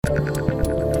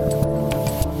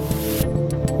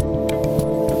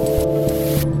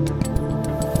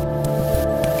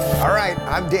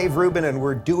I'm Dave Rubin, and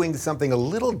we're doing something a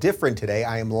little different today.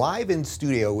 I am live in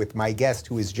studio with my guest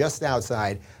who is just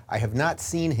outside. I have not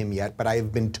seen him yet, but I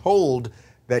have been told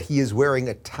that he is wearing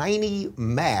a tiny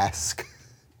mask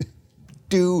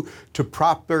due to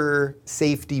proper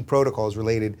safety protocols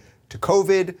related to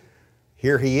COVID.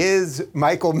 Here he is,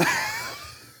 Michael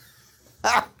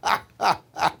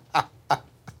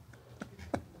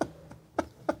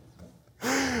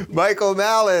Michael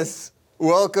Malice.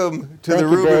 Welcome to the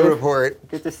Rubin Report.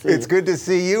 Good to see you. It's good to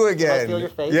see you again. Can I feel your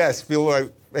face? Yes, feel my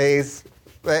face.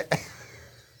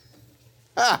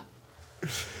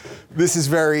 This is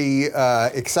very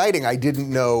exciting. I didn't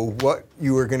know what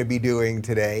you were going to be doing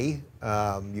today.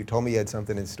 You told me you had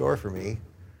something in store for me.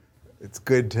 It's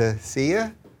good to see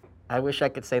you. I wish I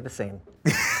could say the same.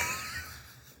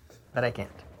 But I can't,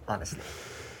 honestly.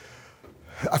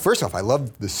 First off, I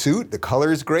love the suit. The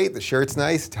color is great. The shirt's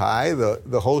nice. Tie,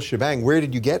 the whole shebang. Where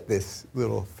did you get this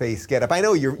little face getup? I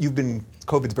know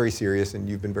COVID's very serious, and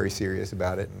you've been very serious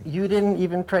about it. You didn't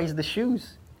even praise the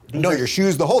shoes. Your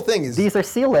shoes. The whole thing is. These are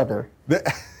seal leather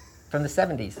from the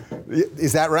 70s.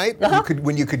 Is that right? Uh-huh.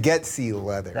 When you could get seal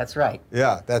leather. That's right.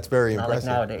 Yeah, that's very impressive.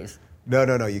 Not like nowadays.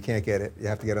 No, you can't get it. You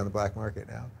have to get it on the black market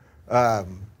now.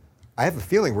 I have a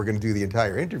feeling we're going to do the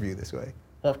entire interview this way.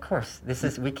 Well, of course.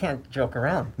 We can't joke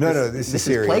around. No, this is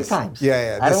serious. This is plague times.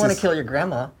 Yeah. I don't want to kill your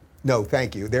grandma. No,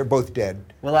 thank you. They're both dead.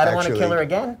 Well, I don't want to kill her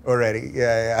again. Already,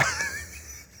 yeah.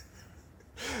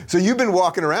 So you've been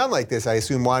walking around like this, I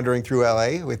assume, wandering through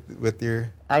LA with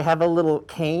your... I have a little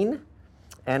cane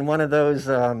and one of those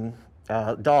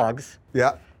dogs.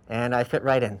 Yeah. And I fit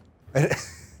right in.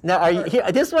 Now,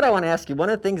 this is what I want to ask you. One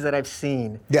of the things that I've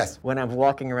seen when I'm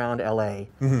walking around LA,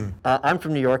 I'm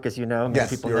from New York, as you know. Many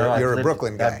people know. You're a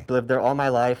Brooklyn guy. I've lived there all my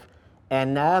life.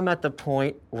 And now I'm at the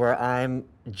point where I'm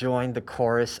joined the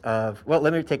chorus of, well,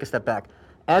 let me take a step back.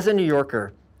 As a New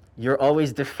Yorker, you're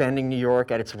always defending New York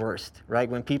at its worst, right?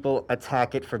 When people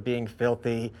attack it for being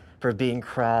filthy, for being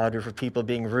crowded, or for people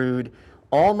being rude,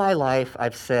 all my life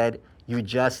I've said, you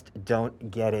just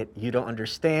don't get it. You don't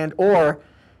understand, or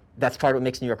that's part of what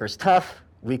makes New Yorkers tough.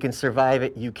 We can survive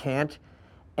it, you can't.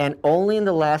 And only in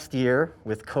the last year,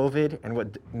 with COVID and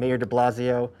what Mayor de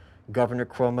Blasio, Governor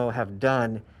Cuomo have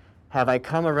done, have I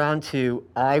come around to,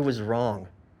 I was wrong,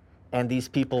 and these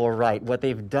people are right. What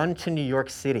they've done to New York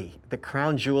City, the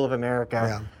crown jewel of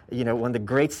America, one of the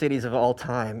great cities of all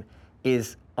time,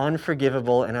 is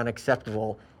unforgivable and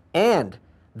unacceptable. And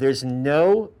there's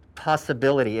no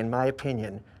possibility, in my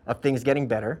opinion, of things getting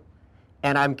better.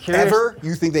 And I'm curious. Ever?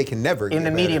 You think they can never get better?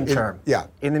 In the medium term.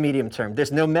 In the medium term.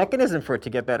 There's no mechanism for it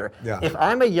to get better. Yeah. If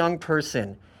I'm a young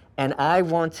person and I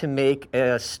want to make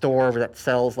a store that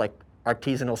sells like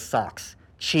artisanal socks,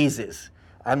 cheeses,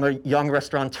 I'm a young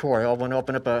restaurateur, I want to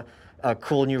open up a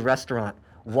cool new restaurant,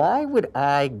 why would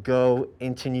I go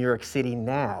into New York City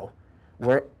now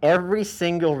where every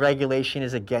single regulation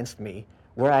is against me,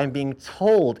 where I'm being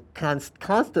told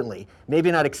constantly,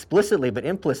 maybe not explicitly, but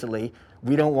implicitly,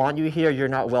 we don't want you here, you're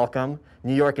not welcome,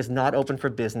 New York is not open for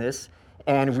business,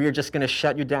 and we're just going to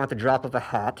shut you down at the drop of a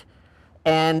hat.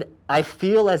 And I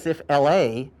feel as if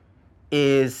LA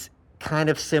is kind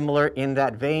of similar in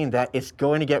that vein, that it's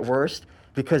going to get worse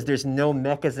because there's no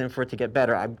mechanism for it to get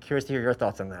better. I'm curious to hear your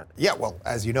thoughts on that. Yeah, well,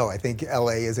 as you know, I think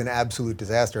LA is an absolute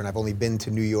disaster, and I've only been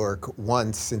to New York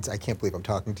once since, I can't believe I'm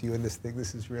talking to you in this thing.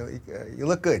 This is really, you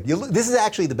look good. This is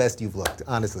actually the best you've looked,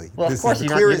 honestly. Well, this of course,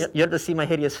 you have to see my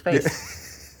hideous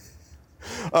face.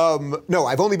 No,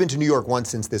 I've only been to New York once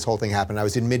since this whole thing happened. I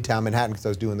was in Midtown Manhattan because I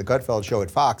was doing the Gutfeld show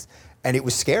at Fox, and it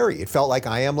was scary. It felt like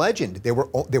I Am Legend. There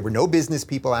were no business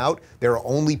people out. There were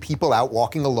only people out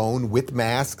walking alone with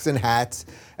masks and hats,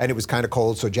 and it was kind of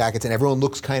cold, so jackets, and everyone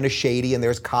looks kind of shady, and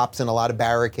there's cops and a lot of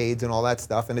barricades and all that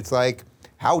stuff, and it's like,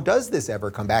 how does this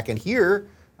ever come back? And here,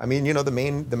 I mean, the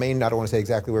main, I don't want to say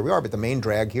exactly where we are, but the main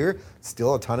drag here,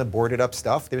 still a ton of boarded up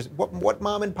stuff. There's what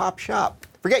mom and pop shop?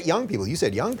 Forget young people, you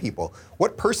said young people.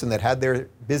 What person that had their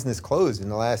business closed in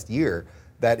the last year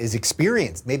that is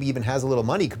experienced, maybe even has a little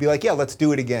money, could be like, yeah, let's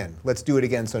do it again. Let's do it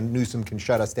again so Newsom can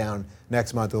shut us down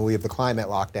next month when we have the climate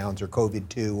lockdowns or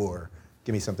COVID-2, or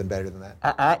give me something better than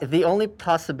that. The only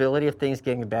possibility of things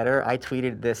getting better, I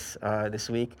tweeted this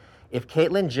this week, if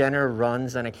Caitlyn Jenner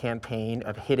runs on a campaign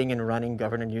of hitting and running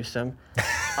Governor Newsom,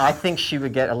 I think she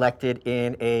would get elected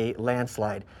in a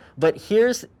landslide. But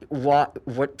here's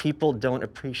what people don't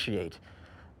appreciate.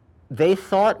 They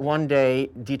thought one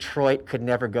day Detroit could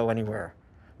never go anywhere.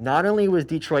 Not only was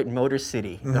Detroit Motor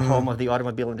City, the home of the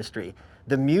automobile industry,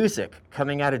 The music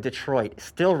coming out of Detroit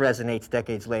still resonates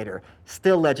decades later,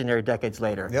 still legendary decades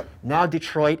later. Yep. Now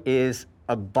Detroit is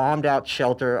a bombed out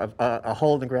shelter, of a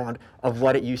hole in the ground of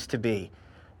what it used to be.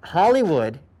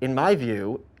 Hollywood, in my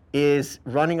view, is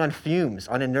running on fumes,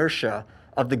 on inertia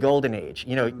of the golden age.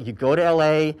 You know, you go to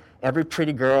LA, every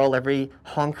pretty girl, every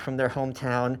hunk from their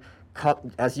hometown,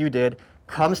 as you did,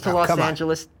 comes to Los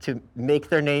Angeles to make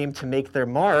their name, to make their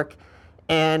mark.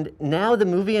 And now the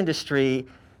movie industry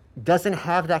doesn't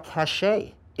have that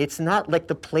cachet. It's not like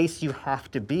the place you have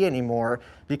to be anymore,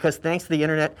 because thanks to the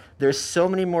internet, there's so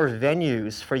many more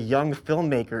venues for young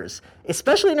filmmakers,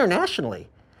 especially internationally,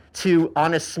 to,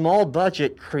 on a small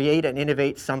budget, create and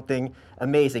innovate something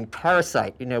amazing.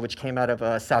 Parasite, you know, which came out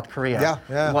of South Korea,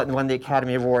 won the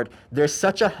Academy Award. There's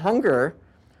such a hunger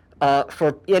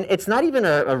and it's not even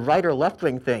a right or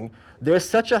left-wing thing. There's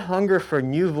such a hunger for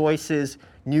new voices,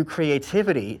 new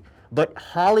creativity, but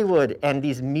Hollywood and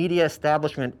these media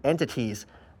establishment entities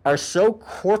are so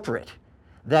corporate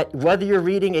that whether you're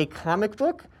reading a comic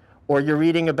book or you're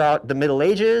reading about the Middle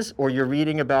Ages or you're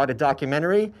reading about a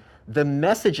documentary, the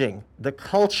messaging, the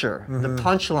culture, the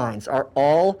punchlines are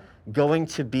all going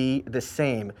to be the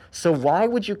same. So why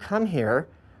would you come here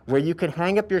where you can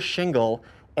hang up your shingle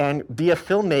and be a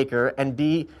filmmaker and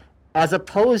be as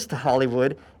opposed to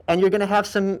Hollywood, and you're going to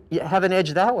have an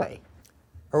edge that way?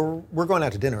 Or we're going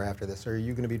out to dinner after this. Are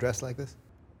you going to be dressed like this?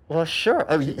 Well, sure.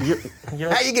 Oh, How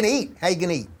you going to eat? How you going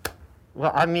to eat?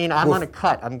 Well, I mean, I'm on a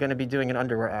cut. I'm going to be doing an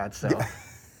underwear ad, so. Yeah.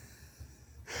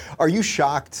 Are you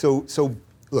shocked? So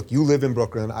look, you live in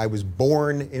Brooklyn. I was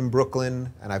born in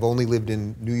Brooklyn, and I've only lived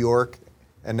in New York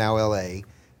and now LA.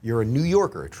 You're a New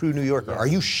Yorker, a true New Yorker. Yes. Are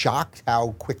you shocked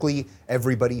how quickly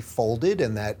everybody folded,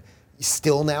 and that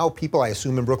still now people, I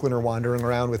assume, in Brooklyn are wandering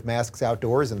around with masks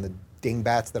outdoors, and the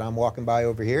dingbats that I'm walking by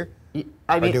over here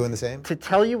are doing the same? To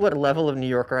tell you what level of New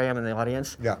Yorker I am in the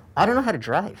audience, I don't know how to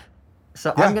drive.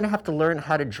 So I'm going to have to learn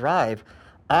how to drive.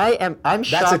 I'm shocked.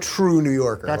 That's a true New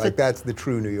Yorker. That's the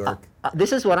true New York.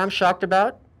 This is what I'm shocked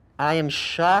about. I am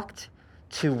shocked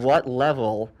to what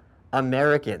level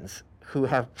Americans who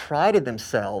have prided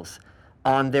themselves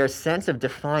on their sense of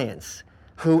defiance,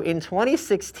 who in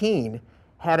 2016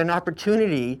 had an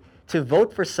opportunity to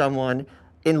vote for someone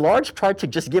in large part to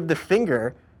just give the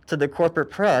finger to the corporate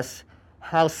press,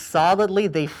 how solidly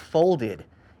they folded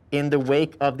in the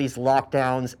wake of these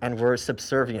lockdowns and were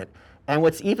subservient. And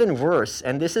what's even worse,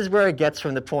 and this is where it gets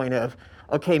from the point of,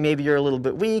 okay, maybe you're a little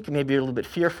bit weak, maybe you're a little bit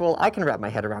fearful. I can wrap my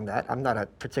head around that. I'm not a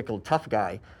particularly tough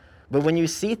guy. But when you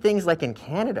see things like in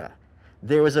Canada,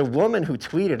 there was a woman who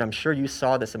tweeted, I'm sure you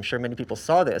saw this, I'm sure many people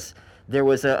saw this. There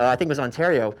was I think it was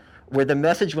Ontario, where the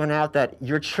message went out that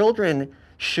your children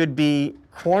should be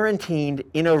quarantined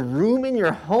in a room in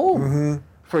your home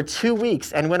for 2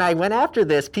 weeks. And when I went after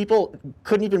this, people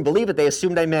couldn't even believe it. They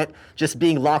assumed I meant just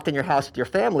being locked in your house with your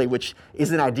family, which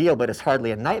isn't ideal, but it's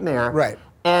hardly a nightmare. Right.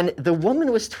 And the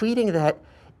woman was tweeting that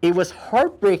it was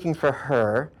heartbreaking for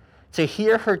her to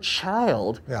hear her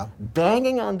child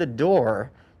banging on the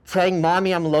door saying,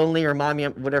 "Mommy, I'm lonely," or "Mommy,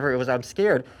 whatever it was, I'm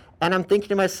scared." And I'm thinking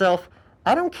to myself,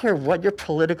 I don't care what your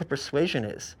political persuasion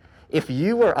is. If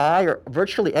you or I or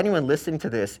virtually anyone listening to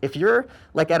this, if you're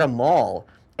like at a mall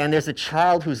and there's a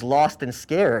child who's lost and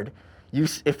scared,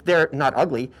 if they're not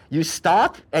ugly, you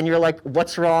stop and you're like,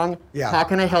 "What's wrong? How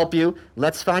can I help you?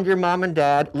 Let's find your mom and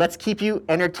dad. Let's keep you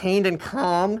entertained and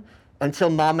calm until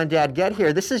mom and dad get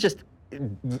here." This is just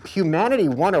humanity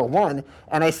 101.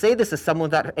 And I say this as someone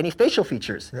without any facial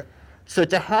features. So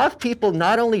to have people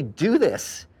not only do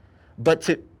this, but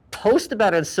to post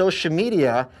about it on social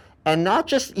media, and not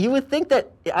just, you would think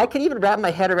that I could even wrap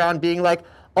my head around being like,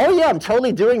 "Oh yeah, I'm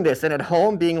totally doing this," and at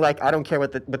home being like, "I don't care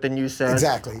what the news says.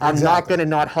 Exactly. I'm not going to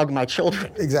not hug my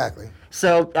children." Exactly.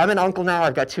 So I'm an uncle now.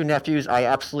 I've got 2 nephews. I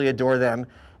absolutely adore them.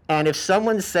 And if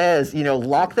someone says,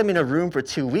 lock them in a room for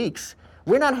 2 weeks,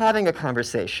 we're not having a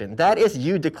conversation. That is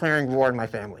you declaring war on my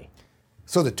family.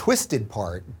 So the twisted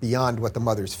part, beyond what the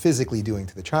mother's physically doing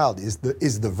to the child, is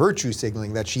the virtue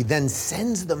signaling that she then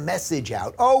sends the message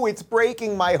out. "Oh, it's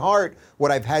breaking my heart what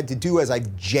I've had to do as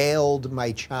I've jailed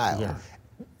my child." Yeah.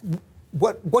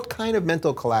 What kind of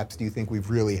mental collapse do you think we've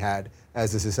really had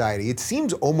as a society? It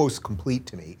seems almost complete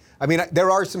to me. I mean,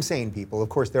 there are some sane people. Of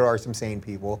course, there are some sane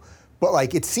people.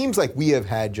 But it seems like we have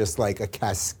had just a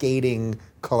cascading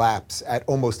collapse at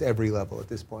almost every level at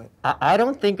this point. I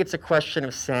don't think it's a question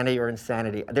of sanity or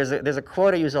insanity. There's a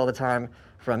quote I use all the time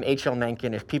from H.L.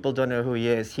 Mencken. If people don't know who he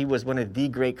is, he was one of the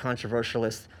great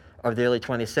controversialists of the early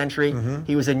 20th century.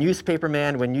 He was a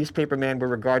newspaperman when newspapermen were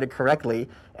regarded correctly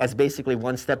as basically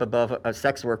one step above a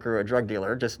sex worker or a drug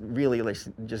dealer, just really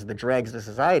just the dregs of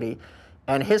society.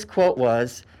 And his quote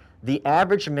was The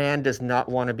average man does not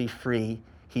want to be free.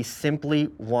 He simply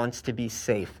wants to be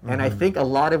safe. And I think a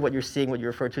lot of what you're seeing, what you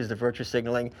refer to as the virtue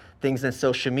signaling, things in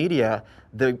social media,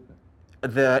 the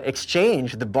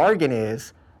exchange, the bargain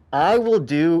is, I will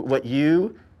do what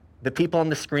you, the people on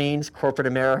the screens, corporate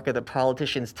America, the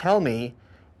politicians tell me,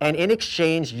 and in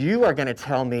exchange, you are going to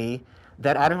tell me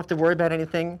that I don't have to worry about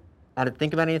anything, I don't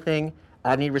think about anything,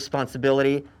 I need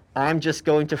responsibility, I'm just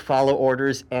going to follow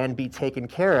orders and be taken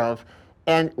care of.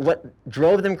 And what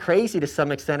drove them crazy to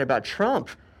some extent about Trump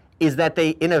is that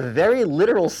they, in a very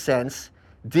literal sense,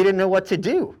 didn't know what to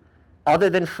do other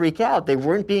than freak out. They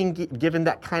weren't being given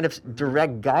that kind of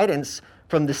direct guidance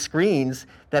from the screens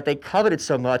that they coveted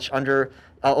so much under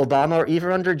Obama or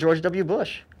even under George W.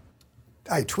 Bush.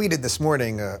 I tweeted this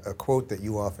morning a quote that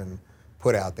you often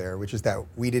put out there, which is that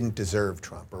we didn't deserve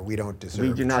Trump, or we don't deserve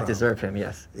Trump. We do not deserve him,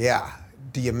 yes. Yeah.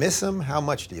 Do you miss him? How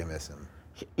much do you miss him?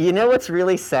 You know what's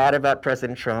really sad about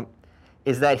President Trump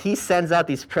is that he sends out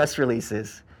these press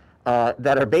releases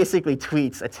that are basically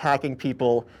tweets attacking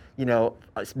people. You know,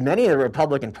 many of the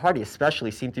Republican Party especially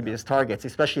seem to be his targets,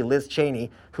 especially Liz Cheney,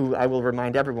 who I will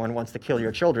remind everyone wants to kill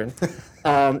your children.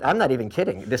 I'm not even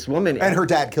kidding. This woman... And her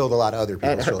dad killed a lot of other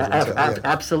people's children. Yeah.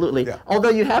 Absolutely. Yeah. Although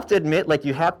you have to admit, like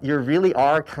you really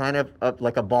are kind of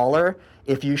like a baller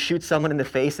if you shoot someone in the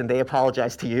face and they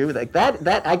apologize to you. Like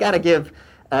that I got to give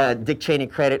Dick Cheney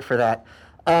credit for that.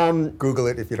 Google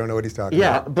it if you don't know what he's talking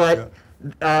about. But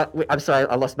I'm sorry,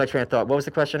 I lost my train of thought. What was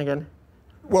the question again?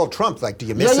 Well, Trump, like, do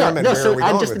you miss him, and where are we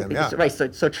going with him? Yeah. Right,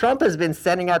 so Trump has been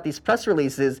sending out these press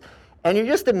releases, and you're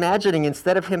just imagining,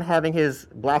 instead of him having his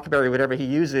BlackBerry, whatever he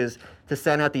uses, to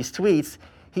send out these tweets,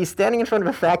 he's standing in front of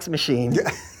a fax machine,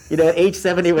 you know,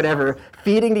 H70, whatever,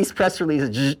 feeding these press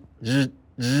releases, and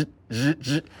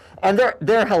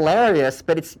they're hilarious,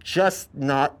 but it's just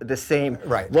not the same.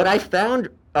 Right. What I found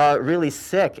really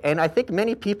sick, and I think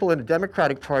many people in the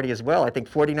Democratic Party as well, I think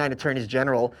 49 attorneys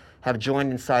general have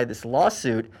joined inside this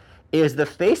lawsuit, is the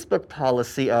Facebook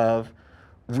policy of,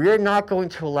 we're not going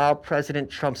to allow President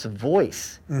Trump's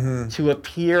voice to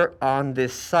appear on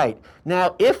this site.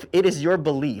 Now, if it is your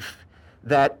belief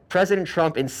that President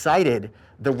Trump incited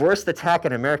the worst attack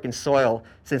on American soil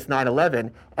since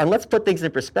 9/11, and let's put things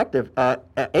in perspective,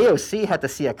 AOC had to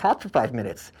see a cop for 5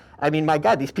 minutes. I mean, my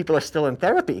God, these people are still in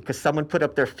therapy because someone put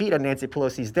up their feet on Nancy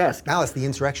Pelosi's desk. Malice, the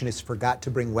insurrectionists forgot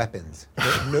to bring weapons.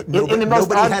 Nobody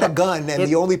had a gun, and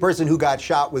the only person who got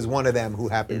shot was one of them who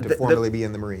happened to formerly be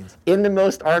in the Marines. In the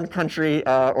most armed country,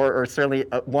 or certainly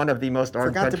one of the most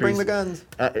armed countries. Forgot to bring the guns.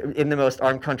 In the most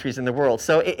armed countries in the world.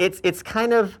 So it's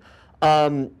kind of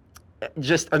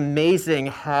just amazing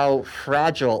how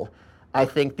fragile I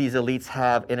think these elites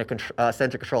have in a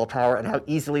center control of power, and how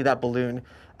easily that balloon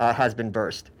has been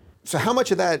burst. So how much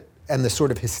of that, and the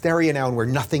sort of hysteria now where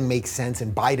nothing makes sense,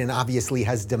 and Biden obviously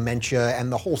has dementia,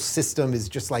 and the whole system is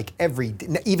just like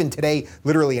even today,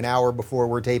 literally an hour before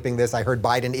we're taping this, I heard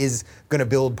Biden is going to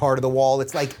build part of the wall.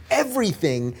 It's like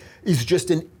everything is just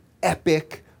an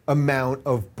epic amount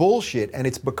of bullshit, and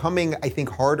it's becoming, I think,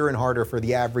 harder and harder for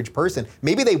the average person.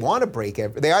 Maybe they want to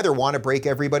they either want to break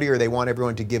everybody, or they want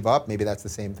everyone to give up. Maybe that's the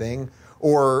same thing,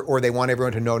 or they want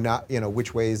everyone to know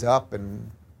which way is up. And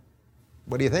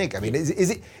what do you think? I mean, is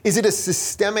it a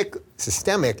systemic?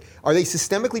 Are they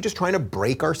systemically just trying to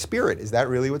break our spirit? Is that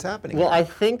really what's happening? Well, I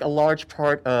think a large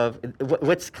part of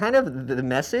what's kind of the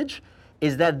message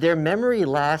is that their memory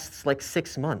lasts like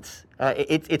 6 months.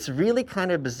 It's really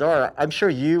kind of bizarre. I'm sure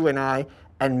you and I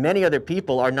and many other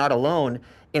people are not alone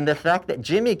in the fact that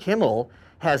Jimmy Kimmel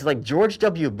has like George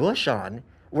W. Bush on,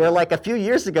 where like a few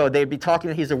years ago they'd be talking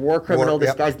that he's a war criminal,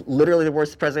 this guy's literally the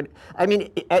worst president. I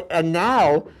mean, and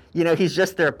now, he's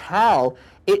just their pal.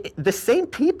 The same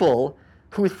people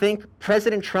who think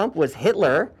President Trump was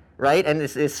Hitler, right, and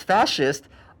is fascist,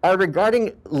 are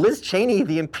regarding Liz Cheney,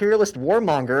 the imperialist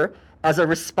warmonger, as a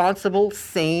responsible,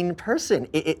 sane person.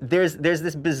 There's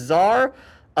this bizarre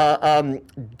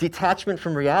detachment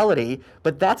from reality,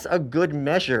 but that's a good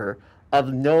measure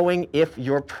of knowing if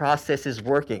your process is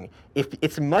working. If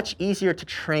it's much easier to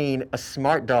train a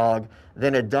smart dog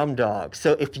than a dumb dog.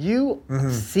 So if you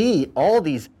see all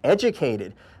these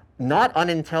educated, not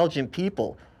unintelligent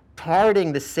people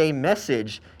parroting the same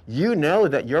message, you know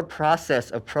that your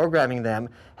process of programming them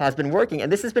has been working.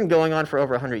 And this has been going on for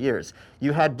over 100 years.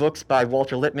 You had books by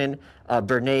Walter Lippmann,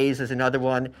 Bernays is another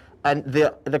one. And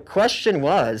the question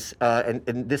was, and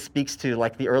this speaks to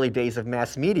like the early days of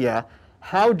mass media,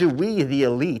 how do we, the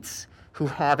elites, who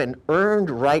have an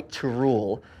earned right to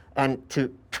rule and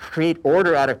to create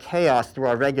order out of chaos through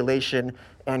our regulation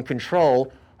and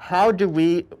control, how do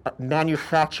we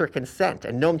manufacture consent?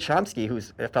 And Noam Chomsky,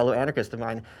 who's a fellow anarchist of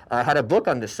mine, had a book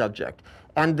on this subject.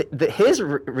 And his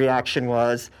reaction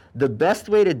was, the best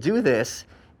way to do this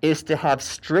is to have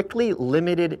strictly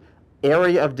limited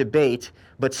area of debate,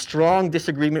 but strong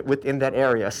disagreement within that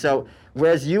area. So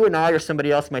whereas you and I or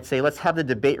somebody else might say, let's have the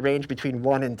debate range between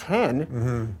 1 and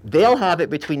 10, they'll have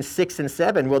it between 6 and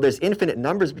 7. Well, there's infinite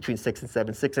numbers between 6 and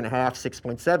 7, 6.5,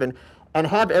 6.7, and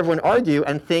have everyone argue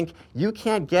and think you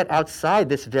can't get outside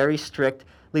this very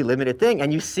strictly limited thing.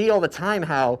 And you see all the time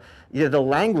how the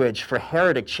language for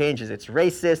heretic changes. It's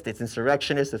racist, it's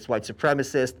insurrectionist, it's white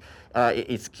supremacist,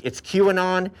 it's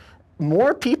QAnon.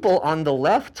 More people on the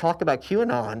left talk about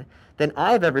QAnon than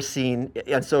I've ever seen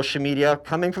on social media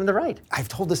coming from the right. I've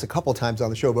told this a couple times on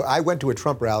the show, but I went to a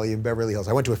Trump rally in Beverly Hills.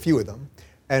 I went to a few of them.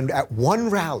 And at one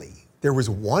rally, there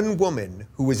was one woman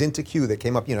who was into Q that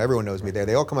came up, everyone knows me there.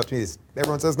 They all come up to me,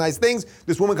 everyone says nice things.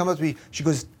 This woman comes up to me, she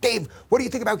goes, Dave, what do you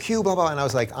think about Q, blah, blah. And I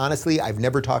was like, honestly, I've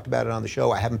never talked about it on the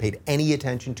show. I haven't paid any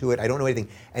attention to it. I don't know anything.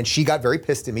 And she got very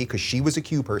pissed at me because she was a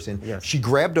Q person. Yes. She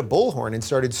grabbed a bullhorn and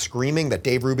started screaming that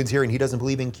Dave Rubin's here and he doesn't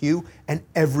believe in Q. And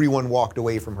everyone walked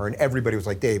away from her and everybody was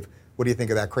like, Dave, what do you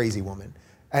think of that crazy woman?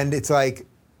 And it's like,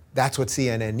 that's what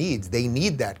CNN needs. They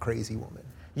need that crazy woman.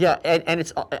 Yeah, and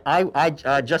it's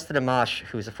Justin Amash,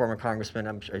 who's a former congressman,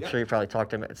 I'm sure you probably talked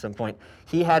to him at some point.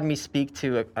 He had me speak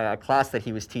to a class that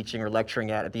he was teaching or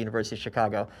lecturing at the University of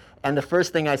Chicago. And the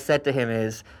first thing I said to him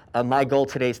is, my goal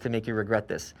today is to make you regret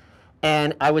this.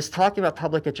 And I was talking about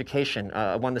public education.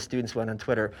 One of the students went on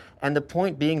Twitter. And the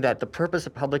point being that the purpose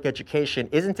of public education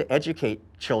isn't to educate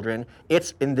children.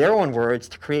 It's, in their own words,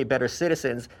 to create better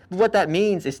citizens. But what that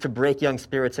means is to break young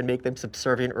spirits and make them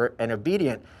subservient and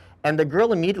obedient. And the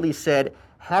girl immediately said,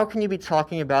 how can you be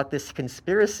talking about this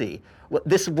conspiracy? Well,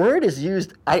 this word is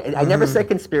used, I never said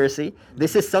conspiracy.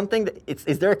 This is something that,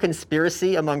 is there a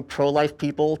conspiracy among pro-life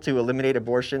people to eliminate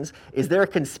abortions? Is there a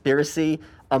conspiracy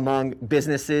among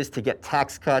businesses to get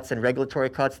tax cuts and regulatory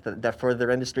cuts that further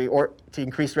their industry, or to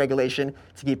increase regulation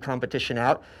to keep competition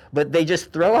out? But they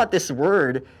just throw out this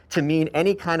word to mean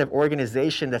any kind of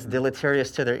organization that's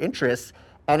deleterious to their interests.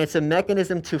 And it's a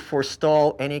mechanism to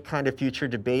forestall any kind of future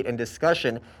debate and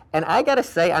discussion. And I gotta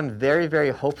say, I'm very,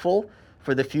 very hopeful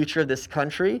for the future of this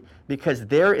country because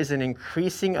there is an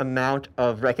increasing amount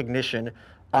of recognition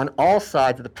on all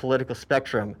sides of the political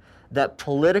spectrum that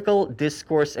political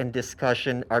discourse and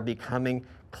discussion are becoming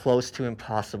close to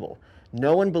impossible.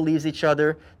 No one believes each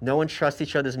other, no one trusts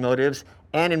each other's motives,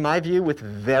 and in my view, with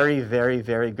very, very,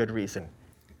 very good reason.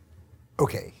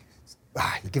 Okay.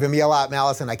 You're giving me a lot,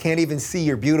 Malice, and I can't even see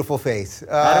your beautiful face.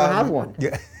 I don't have one.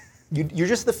 You're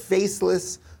just the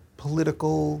faceless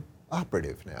political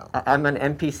operative now. I'm an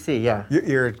NPC, yeah.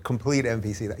 You're a complete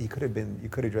NPC. You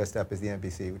could have dressed up as the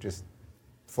NPC, just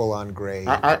full on gray.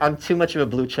 I'm too much of a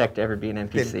blue check to ever be an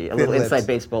NPC. A little inside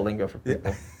baseball lingo for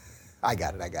people. Yeah. I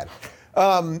got it.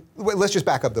 Let's just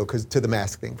back up though, to the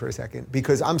mask thing for a second,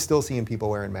 because I'm still seeing people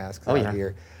wearing masks out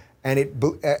here. And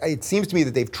it seems to me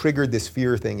that they've triggered this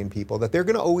fear thing in people that they're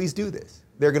going to always do this.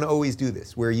 They're going to always do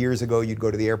this. Where years ago you'd go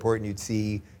to the airport and you'd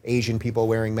see Asian people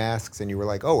wearing masks and you were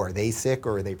like, oh, are they sick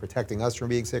or are they protecting us from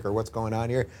being sick or what's going on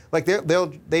here? Like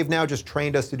they've now just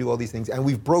trained us to do all these things and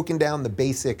we've broken down the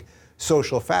basic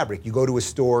social fabric. You go to a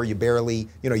store, you barely,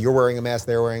 you're wearing a mask,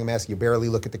 they're wearing a mask, you barely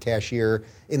look at the cashier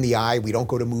in the eye. We don't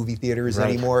go to movie theaters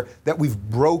anymore. That we've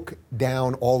broke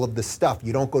down all of the stuff.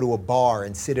 You don't go to a bar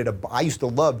and sit at a bar. I used to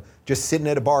love just sitting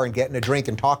at a bar and getting a drink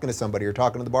and talking to somebody or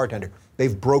talking to the bartender.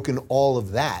 They've broken all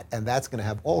of that, and that's going to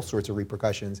have all sorts of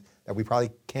repercussions that we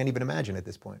probably can't even imagine at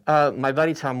this point. My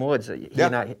buddy Tom Woods,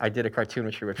 and I did a cartoon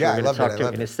which we're going to talk to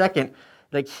in a second.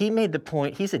 Like he made the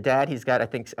point, he's a dad, he's got I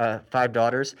think 5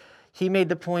 daughters. He made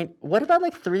the point, what about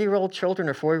like 3-year-old children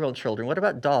or 4-year-old children? What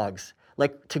about dogs?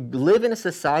 Like to live in a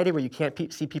society where you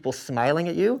can't see people smiling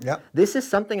at you, this is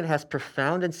something that has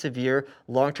profound and severe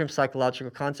long-term psychological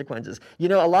consequences. A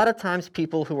lot of times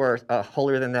people who are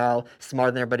holier than thou,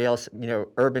 smarter than everybody else,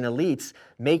 urban elites,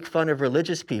 make fun of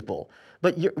religious people.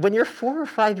 But when you're 4 or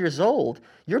 5 years old,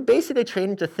 you're basically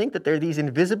trained to think that there are these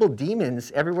invisible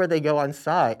demons everywhere they go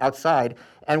outside.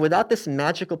 And without this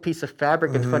magical piece of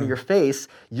fabric in front of your face,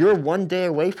 you're one day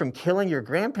away from killing your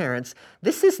grandparents.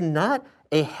 This is not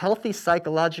a healthy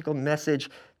psychological message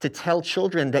to tell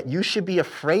children that you should be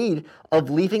afraid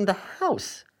of leaving the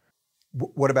house.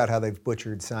 What about how they've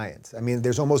butchered science? I mean,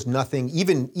 there's almost nothing,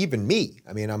 even me.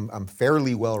 I mean, I'm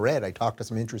fairly well read. I talk to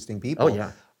some interesting people. Oh,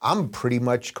 yeah. I'm pretty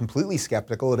much completely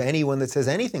skeptical of anyone that says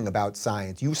anything about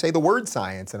science. You say the word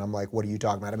science, and I'm like, what are you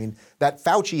talking about? I mean, that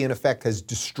Fauci, in effect, has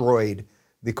destroyed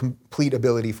the complete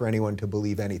ability for anyone to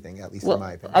believe anything, at least in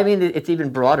my opinion. I mean, it's even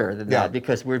broader than Yeah. that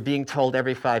because we're being told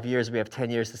every 5 years we have 10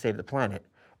 years to save the planet.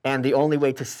 And the only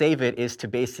way to save it is to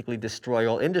basically destroy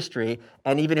all industry.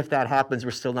 And even if that happens,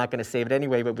 we're still not going to save it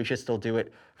anyway, but we should still do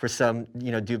it for some,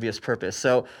 dubious purpose.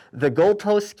 So the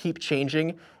goalposts keep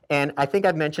changing. And I think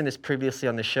I've mentioned this previously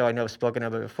on the show. I know I've spoken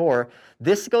of it before.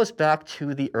 This goes back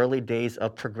to the early days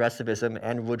of progressivism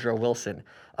and Woodrow Wilson.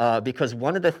 Because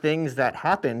one of the things that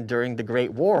happened during the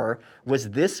Great War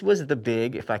was this was the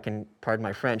big, if I can pardon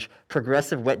my French,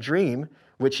 progressive wet dream,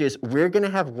 which is we're going to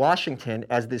have Washington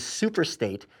as this super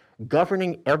state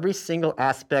governing every single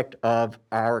aspect of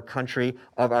our country,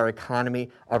 of our economy,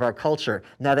 of our culture.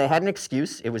 Now, they had an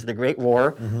excuse. It was the Great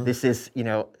War. This is,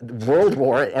 World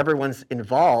War. Everyone's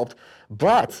involved.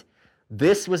 But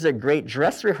this was a great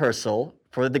dress rehearsal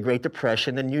for the Great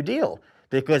Depression, the New Deal,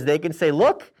 because they can say,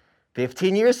 look,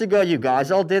 15 years ago, you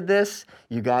guys all did this.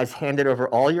 You guys handed over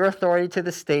all your authority to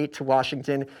the state, to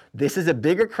Washington. This is a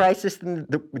bigger crisis than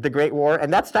the Great War,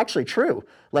 and that's actually true.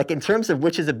 Like in terms of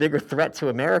which is a bigger threat to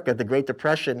America, the Great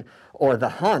Depression or the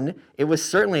Hun, it was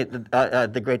certainly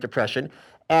the Great Depression.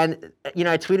 And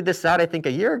I tweeted this out, I think,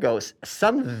 a year ago.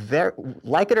 Some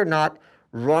like it or not,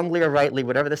 wrongly or rightly,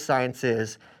 whatever the science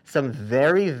is, some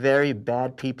very, very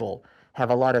bad people have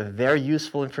a lot of very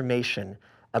useful information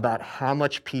about how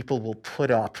much people will put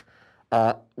up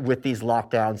with these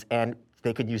lockdowns, and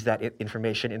they could use that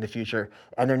information in the future,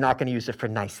 and they're not going to use it for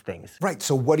nice things. Right,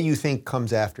 so what do you think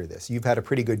comes after this? You've had a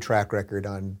pretty good track record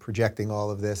on projecting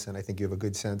all of this, and I think you have a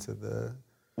good sense of the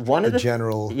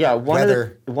general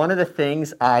weather. One of the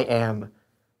things I'm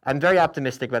very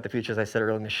optimistic about the future, as I said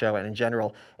earlier in the show, and in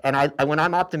general. And when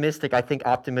I'm optimistic, I think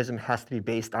optimism has to be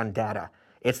based on data.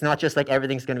 It's not just like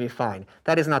everything's going to be fine.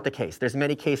 That is not the case. There's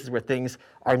many cases where things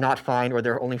are not fine or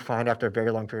they're only fine after a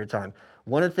very long period of time.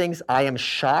 One of the things I am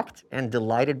shocked and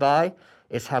delighted by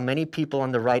is how many people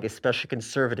on the right, especially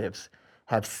conservatives,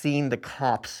 have seen the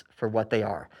cops for what they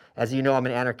are. As you know, I'm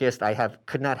an anarchist.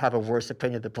 Could not have a worse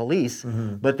opinion of the police,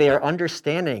 but they are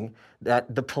understanding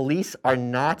that the police are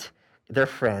not their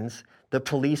friends. The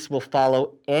police will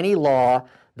follow any law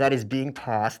that is being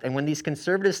passed. And when these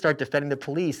conservatives start defending the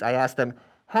police, I ask them,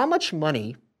 how much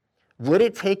money would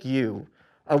it take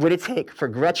for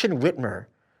Gretchen Whitmer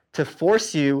to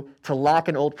force you to lock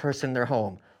an old person in their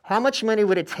home? How much money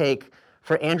would it take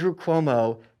for Andrew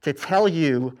Cuomo to tell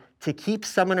you to keep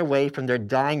someone away from their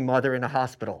dying mother in a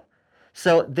hospital?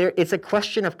 So it's a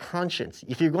question of conscience.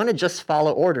 If you're going to just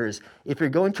follow orders, if you're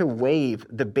going to waive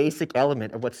the basic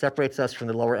element of what separates us from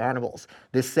the lower animals,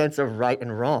 this sense of right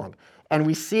and wrong, and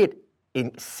we see it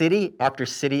in city after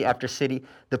city after city.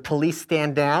 The police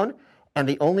stand down, and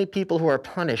the only people who are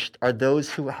punished are those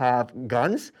who have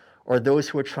guns or those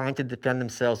who are trying to defend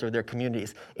themselves or their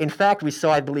communities. In fact, we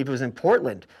saw, I believe it was in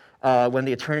Portland, when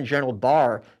the Attorney General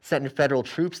Barr sent in federal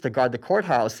troops to guard the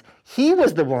courthouse. He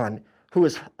was the one who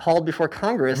was hauled before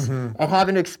Congress and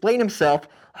having to explain himself,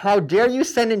 how dare you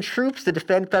send in troops to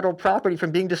defend federal property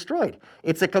from being destroyed?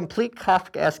 It's a complete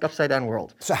Kafkaesque upside-down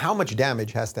world. So how much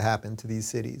damage has to happen to these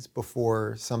cities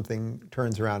before something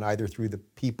turns around, either through the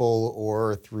people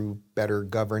or through better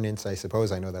governance, I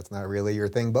suppose? I know that's not really your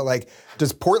thing, but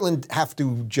does Portland have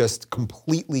to just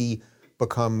completely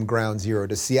become ground zero?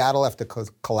 Does Seattle have to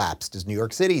collapse? Does New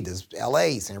York City? Does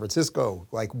LA, San Francisco?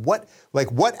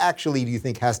 What actually do you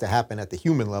think has to happen at the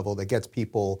human level that gets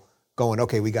people going,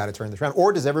 okay, we got to turn this around?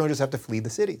 Or does everyone just have to flee the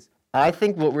cities? I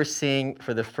think what we're seeing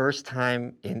for the first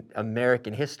time in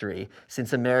American history,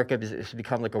 since America has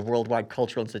become like a worldwide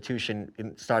cultural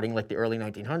institution starting like the early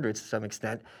 1900s to some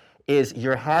extent, is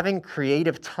you're having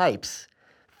creative types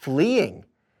fleeing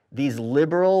these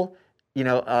liberal,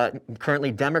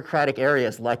 currently democratic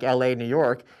areas like LA, New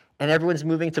York, and everyone's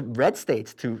moving to red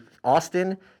states, to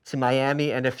Austin, to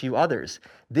Miami, and a few others.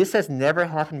 This has never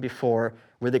happened before,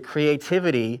 where the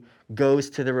creativity goes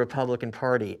to the Republican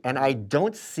Party. And I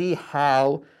don't see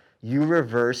how you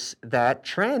reverse that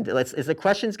trend. The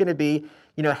question's going to be,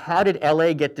 how did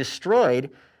LA get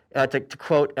destroyed? To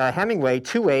quote Hemingway,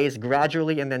 two ways,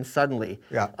 gradually and then suddenly.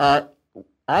 Yeah.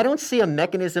 I don't see a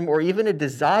mechanism or even a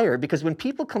desire, because when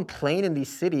people complain in these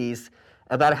cities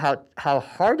about how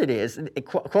hard it is,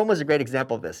 Cuomo's a great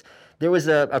example of this. There was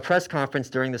a press conference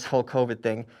during this whole COVID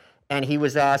thing, and he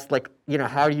was asked,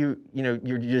 how you're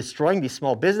destroying these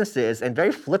small businesses, and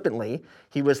very flippantly,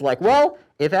 he was like, well,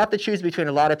 if I have to choose between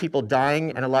a lot of people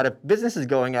dying and a lot of businesses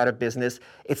going out of business,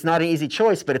 it's not an easy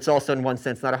choice, but it's also in one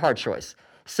sense not a hard choice.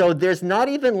 So there's not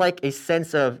even a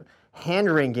sense of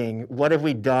hand-wringing, what have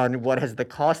we done, what has the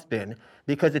cost been,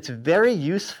 because it's very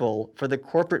useful for the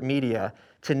corporate media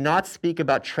to not speak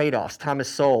about trade-offs. Thomas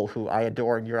Sowell, who I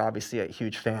adore, and you're obviously a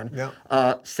huge fan,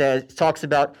 talks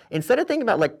about, instead of thinking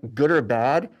about like good or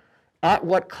bad, at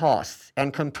what costs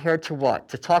and compared to what?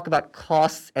 To talk about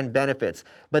costs and benefits.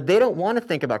 But they don't want to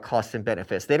think about costs and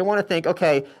benefits. They don't want to think,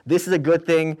 okay, this is a good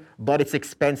thing, but it's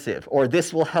expensive. Or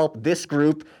this will help this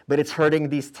group, but it's hurting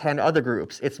these 10 other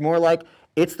groups. It's more like,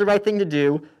 it's the right thing to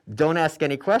do. Don't ask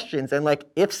any questions. And like,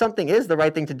 if something is the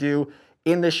right thing to do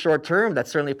in the short term,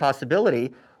 that's certainly a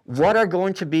possibility. What are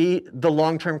going to be the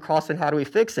long-term costs and how do we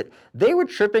fix it? They were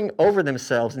tripping over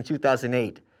themselves in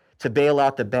 2008 to bail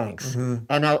out the banks. And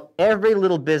now every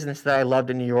little business that I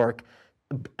loved in New York,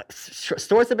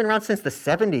 stores have been around since the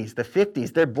 70s, the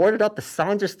 50s. They're boarded up. The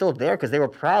signs are still there because they were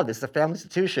proud. This is a family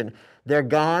institution. They're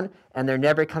gone and they're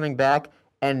never coming back,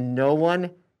 and no one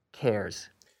cares.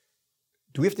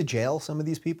 Do we have to jail some of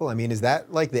these people? I mean, is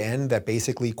that like the end, that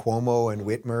basically Cuomo and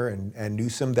Whitmer and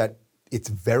Newsom, that it's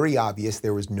very obvious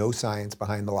there was no science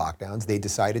behind the lockdowns. They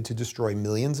decided to destroy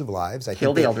millions of lives.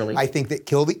 Kill the elderly. I think that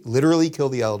literally kill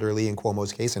the elderly in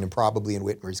Cuomo's case and probably in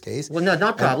Whitmer's case. Well, no,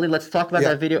 not probably. Let's talk about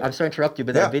that video. I'm sorry to interrupt you,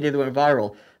 but that video that went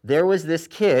viral. There was this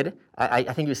kid, I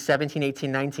think he was 17, 18,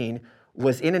 19,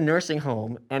 was in a nursing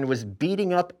home and was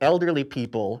beating up elderly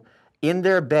people in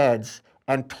their beds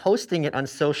and posting it on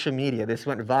social media. This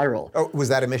went viral. Oh, was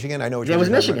that in Michigan? I know what you're It was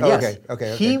Michigan, yes.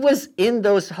 Okay. He was in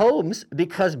those homes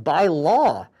because by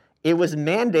law, it was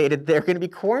mandated they're going to be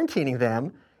quarantining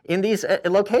them in these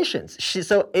locations.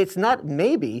 So it's not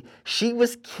maybe. She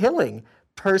was killing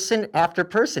person after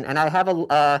person. And I have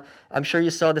I'm sure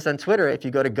you saw this on Twitter. If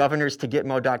you go to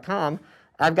governors2gitmo.com,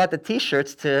 I've got the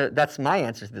T-shirts that's my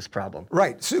answer to this problem.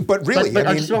 Right, so, but really,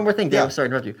 But just one more thing, Dave, I'm sorry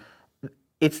to interrupt you.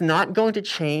 It's not going to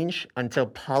change until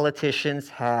politicians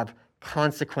have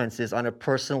consequences on a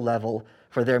personal level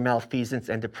for their malfeasance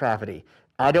and depravity.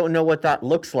 I don't know what that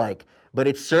looks like, but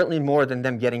it's certainly more than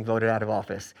them getting voted out of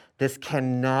office. This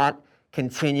cannot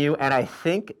continue, and I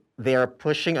think they are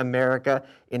pushing America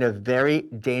in a very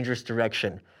dangerous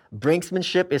direction.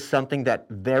 Brinksmanship is something that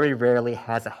very rarely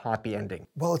has a happy ending.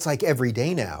 Well, it's like every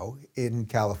day now in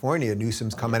California,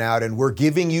 Newsom's coming out and we're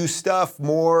giving you stuff,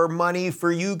 more money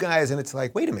for you guys. And it's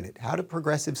like, wait a minute, how do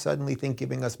progressives suddenly think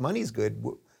giving us money is good?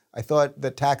 I thought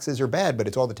that taxes are bad, but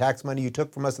it's all the tax money you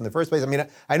took from us in the first place. I mean,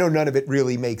 I know none of it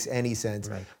really makes any sense.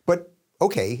 Right. But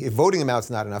okay, if voting them out's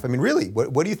not enough, I mean, really,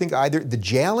 what do you think, either the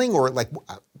jailing or like,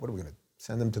 what are we going to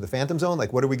send them to the Phantom Zone?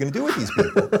 Like, what are we going to do with these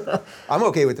people? I'm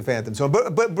okay with the Phantom Zone,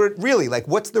 but really, like,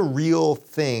 what's the real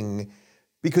thing?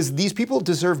 Because these people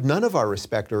deserve none of our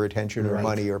respect or attention or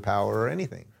money or power or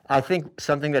anything. I think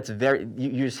something that's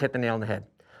you just hit the nail on the head.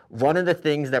 One of the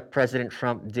things that President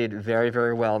Trump did very,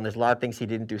 very well, and there's a lot of things he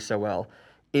didn't do so well,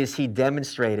 is he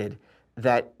demonstrated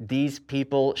that these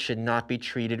people should not be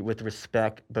treated with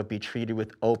respect, but be treated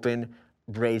with open,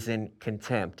 brazen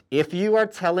contempt. If you are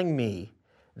telling me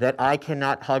that I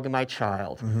cannot hug my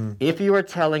child, if you are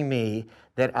telling me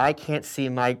that I can't see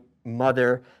my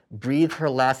mother breathe her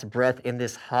last breath in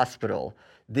this hospital,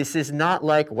 this is not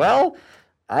like, well,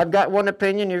 I've got one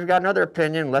opinion, you've got another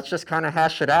opinion, let's just kind of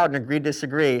hash it out and agree to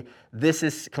disagree. This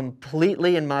is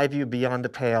completely, in my view, beyond the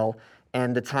pale,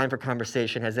 and the time for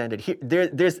conversation has ended.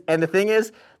 And the thing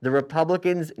is, the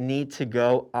Republicans need to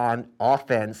go on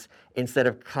offense instead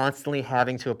of constantly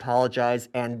having to apologize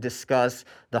and discuss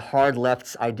the hard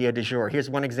left's idea du jour. Here's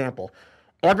one example.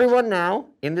 Everyone now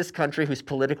in this country who's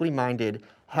politically minded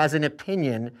has an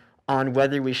opinion on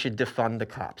whether we should defund the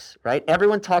cops, right?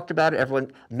 Everyone talked about it,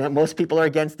 most people are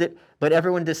against it, but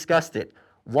everyone discussed it.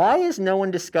 Why is no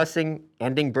one discussing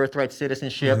ending birthright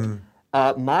citizenship?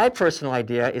 My personal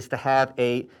idea is to have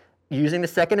using the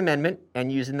Second Amendment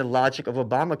and using the logic of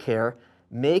Obamacare,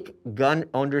 make gun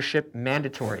ownership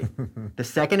mandatory. The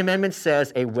Second Amendment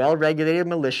says a well-regulated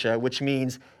militia, which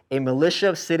means a militia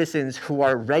of citizens who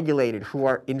are regulated, who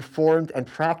are informed and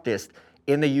practiced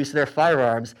in the use of their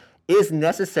firearms, is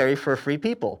necessary for free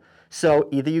people. So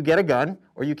either you get a gun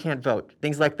or you can't vote,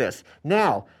 things like this.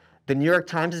 Now, the New York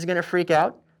Times is going to freak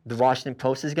out. The Washington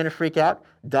Post is going to freak out.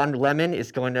 Don Lemon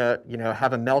is going to,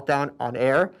 have a meltdown on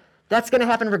air. That's going to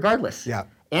happen regardless. Yeah.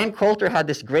 Ann Coulter had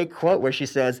this great quote where she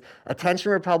says,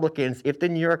 "Attention Republicans, if the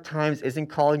New York Times isn't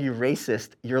calling you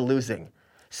racist, you're losing."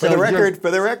 So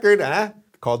for the record,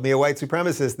 called me a white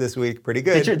supremacist this week. Pretty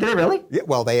good. Did they really? Yeah,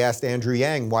 well, they asked Andrew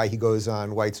Yang why he goes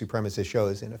on white supremacist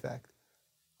shows, in effect.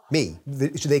 Me.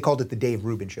 They called it the Dave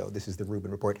Rubin show. This is the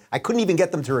Rubin Report. I couldn't even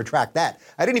get them to retract that.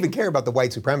 I didn't even care about the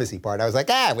white supremacy part. I was like,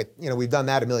 we've done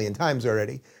that a million times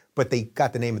already. But they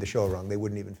got the name of the show wrong. They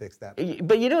wouldn't even fix that.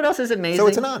 But you know what else is amazing? So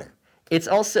it's an honor. It's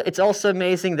also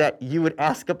amazing that you would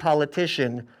ask a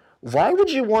politician, why would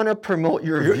you want to promote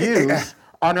your views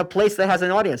on a place that has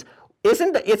an audience.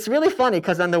 It's really funny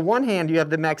because on the one hand you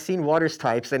have the Maxine Waters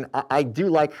types, and I do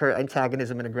like her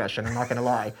antagonism and aggression, I'm not going to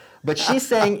lie. But she's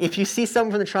saying if you see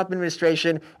someone from the Trump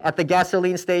administration at the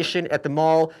gasoline station, at the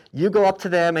mall, you go up to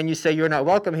them and you say you're not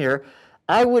welcome here.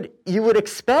 You would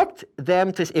expect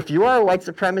them to, if you are a white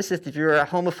supremacist, if you're a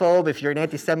homophobe, if you're an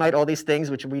anti-Semite, all these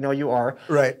things, which we know you are,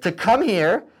 right, to come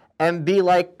here and be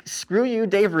like, screw you,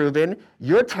 Dave Rubin,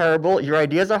 you're terrible, your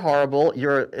ideas are horrible,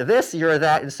 you're this, you're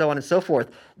that, and so on and so forth.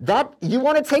 That, you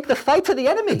want to take the fight to the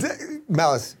enemy.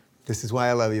 Malice, this is why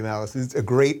I love you, Malice. It's a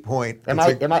great point. I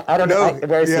don't know,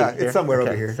 where is he? It's somewhere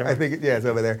over here. Sorry. I think, it's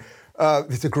over there.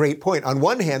 It's a great point. On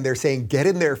one hand, they're saying, get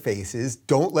in their faces,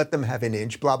 don't let them have an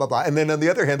inch, blah, blah, blah. And then on the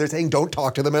other hand, they're saying, don't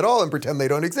talk to them at all and pretend they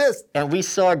don't exist. And we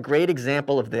saw a great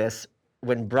example of this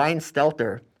when Brian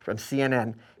Stelter from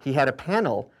CNN, he had a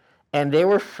panel, and they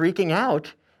were freaking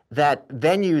out that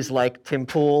venues like Tim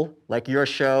Pool, like your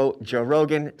show, Joe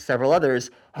Rogan, several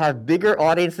others, have bigger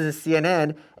audiences than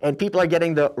CNN, and people are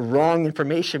getting the wrong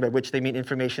information, by which they mean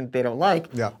information they don't like.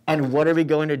 Yeah. And what are we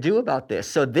going to do about this?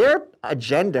 So their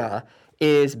agenda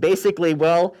is basically,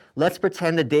 well, let's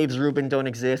pretend the Daves Rubin don't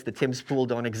exist, the Tim's Pool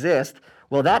don't exist.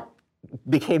 Well, that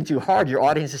became too hard. Your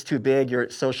audience is too big. Your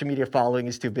social media following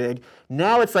is too big.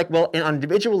 Now it's like, well, on an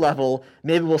individual level,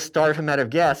 maybe we'll starve him out of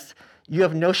guests. You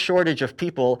have no shortage of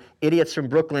people, idiots from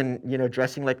Brooklyn,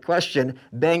 dressing like Question,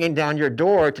 banging down your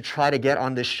door to try to get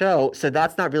on this show. So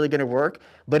that's not really going to work.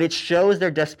 But it shows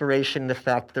their desperation, the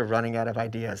fact that they're running out of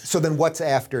ideas. So then what's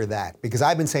after that? Because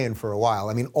I've been saying for a while,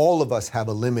 I mean, all of us have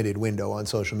a limited window on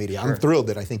social media. Sure. I'm thrilled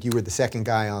that I think you were the second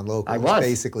guy on Locals,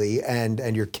 basically,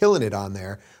 and you're killing it on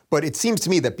there. But it seems to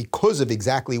me that because of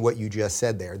exactly what you just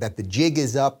said there, that the jig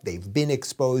is up, they've been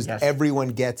exposed, everyone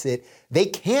gets it, they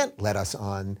can't let us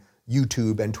on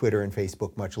YouTube and Twitter and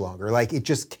Facebook much longer. Like, it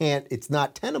just can't, it's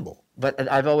not tenable. But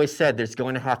I've always said there's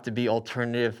going to have to be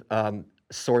alternative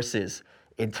sources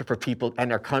for people,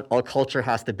 and our culture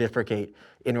has to bifurcate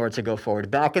in order to go forward.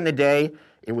 Back in the day,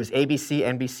 it was ABC,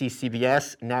 NBC,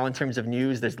 CBS. Now in terms of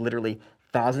news, there's literally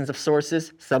thousands of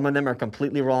sources. Some of them are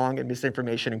completely wrong and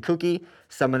misinformation and kooky.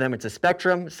 Some of them it's a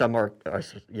spectrum. Some are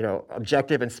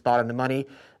objective and spot on the money.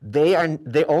 They are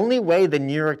the only way the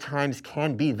New York Times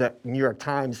can be the New York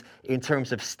Times in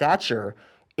terms of stature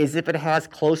is if it has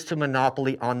close to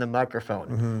monopoly on the microphone.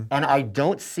 Mm-hmm. And I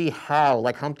don't see how,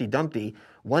 like Humpty Dumpty,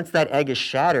 once that egg is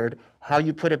shattered, how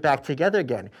you put it back together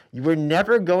again. We're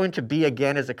never going to be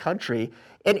again as a country.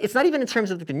 And it's not even in terms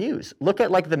of the news. Look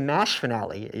at like the MASH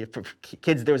finale. For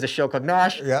kids, there was a show called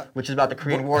MASH, which is about the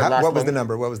Korean War. What was the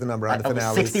number? What was the number on the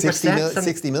finale? 60%?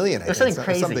 60 million, I think. Something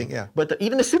crazy. But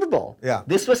even the Super Bowl.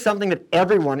 This was something that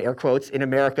everyone, air quotes, in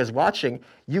America is watching.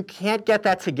 You can't get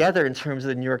that together in terms of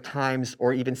the New York Times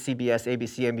or even CBS,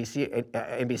 ABC,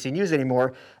 NBC News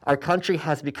anymore. Our country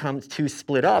has become too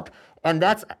split up. And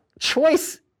that's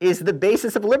choice is the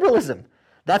basis of liberalism.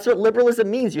 That's what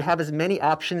liberalism means. You have as many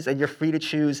options and you're free to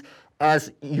choose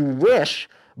as you wish,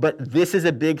 but this is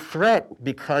a big threat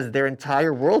because their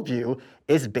entire worldview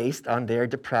is based on their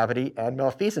depravity and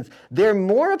malfeasance. They're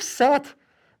more upset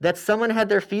that someone had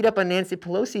their feet up on Nancy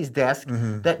Pelosi's desk,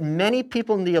 that many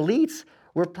people in the elites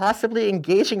were possibly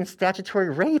engaging in statutory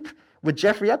rape with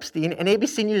Jeffrey Epstein, and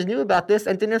ABC News knew about this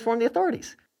and didn't inform the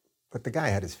authorities. But the guy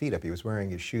had his feet up. He was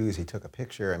wearing his shoes. He took a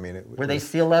picture. I mean, were they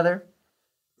seal leather?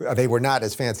 They were not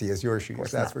as fancy as your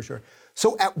shoes, that's for sure.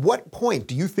 So at what point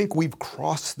do you think we've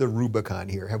crossed the Rubicon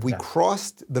here? Have we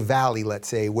crossed the valley, let's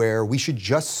say, where we should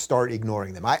just start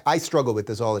ignoring them? I struggle with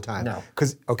this all the time. No.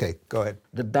 Okay, go ahead.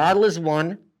 The battle is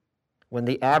won when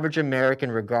the average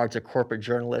American regards a corporate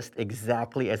journalist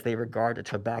exactly as they regard a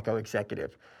tobacco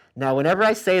executive. Now, whenever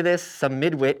I say this, some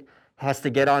midwit has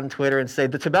to get on Twitter and say,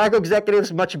 the tobacco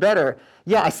executive's much better.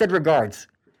 Yeah, I said regards.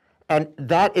 And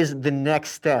that is the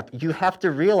next step. You have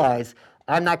to realize,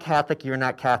 I'm not Catholic, you're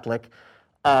not Catholic.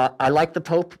 I like the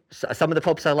Pope. Some of the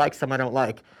popes I like, some I don't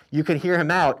like. You can hear him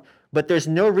out, but there's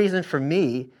no reason for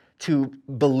me to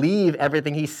believe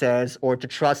everything he says or to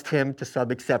trust him to some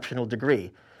exceptional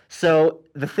degree. So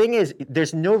the thing is,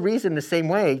 there's no reason the same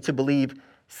way to believe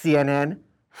CNN,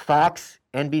 Fox,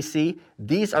 NBC.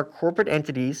 These are corporate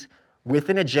entities with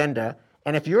an agenda.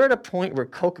 And if you're at a point where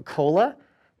Coca-Cola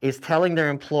is telling their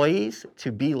employees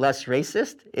to be less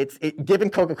racist, given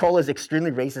Coca-Cola's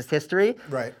extremely racist history.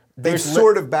 Right. They've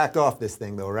sort of backed off this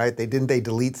thing, though, right? Didn't they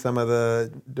delete some of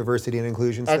the diversity and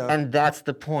inclusion stuff? And that's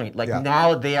the point.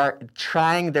 Now they are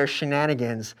trying their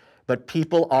shenanigans, but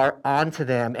people are onto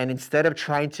them. And instead of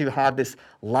trying to have this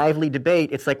lively debate,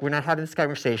 it's like, we're not having this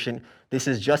conversation. This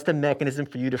is just a mechanism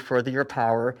for you to further your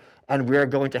power, and we're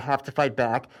going to have to fight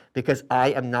back because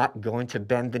I am not going to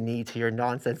bend the knee to your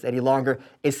nonsense any longer,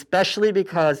 especially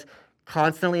because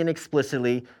constantly and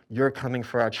explicitly you're coming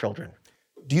for our children.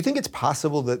 Do you think it's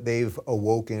possible that they've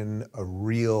awoken a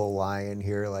real lion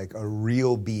here, like a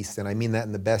real beast? And I mean that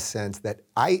in the best sense, that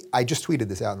I just tweeted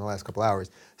this out in the last couple hours.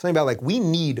 Something about like, we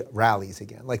need rallies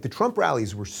again. Like the Trump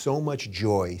rallies were so much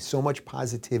joy, so much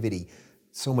positivity,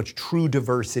 so much true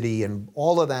diversity and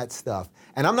all of that stuff.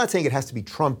 And I'm not saying it has to be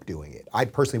Trump doing it. I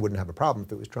personally wouldn't have a problem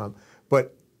if it was Trump.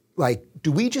 But like,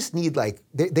 do we just need like,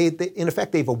 they in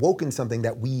effect, they've awoken something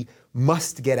that we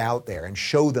must get out there and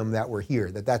show them that we're here,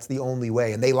 that that's the only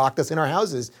way. And they locked us in our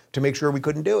houses to make sure we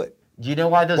couldn't do it. Do you know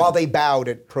why those... While they bowed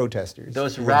at protesters.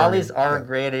 Those rallies are a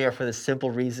great idea for the simple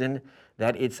reason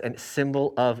that it's a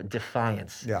symbol of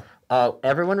defiance. Yeah.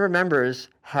 Everyone remembers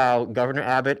how Governor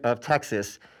Abbott of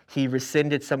Texas, he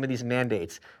rescinded some of these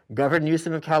mandates. Governor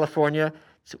Newsom of California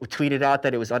tweeted out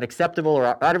that it was unacceptable, or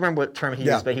I don't remember what term he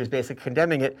used, but he was basically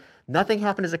condemning it. Nothing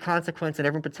happened as a consequence, and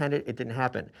everyone pretended it didn't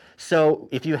happen. So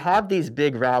if you have these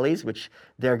big rallies, which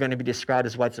they're going to be described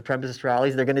as white supremacist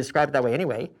rallies, they're going to describe it that way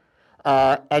anyway,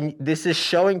 and this is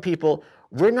showing people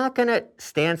we're not going to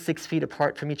stand 6 feet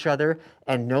apart from each other,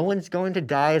 and no one's going to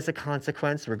die as a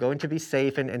consequence. We're going to be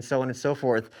safe, and so on and so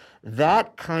forth.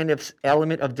 That kind of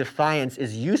element of defiance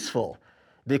is useful,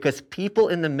 because people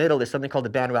in the middle, there's something called the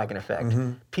bandwagon effect.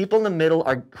 Mm-hmm. People in the middle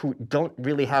who don't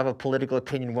really have a political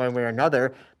opinion one way or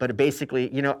another, but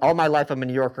basically, you know, all my life I'm a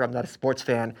New Yorker, I'm not a sports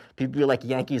fan. People like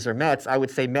Yankees or Mets. I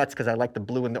would say Mets because I like the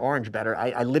blue and the orange better.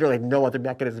 I literally have no other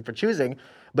mechanism for choosing.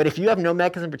 But if you have no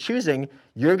mechanism for choosing,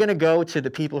 you're going to go to the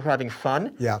people who are having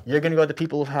fun. Yeah. You're going to go to the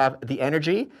people who have the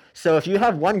energy. So if you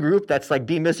have one group that's like,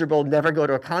 be miserable, never go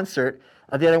to a concert,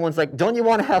 the other one's like, don't you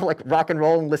want to have like rock and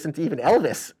roll and listen to even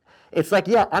Elvis? It's like,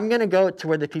 yeah, I'm going to go to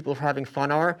where the people who are having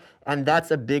fun are, and that's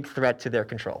a big threat to their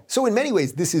control. So in many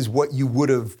ways, this is what you would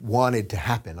have wanted to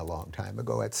happen a long time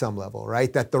ago at some level,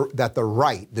 right? That the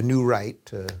right, the new right,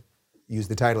 to use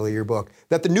the title of your book,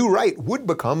 that the new right would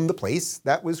become the place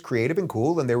that was creative and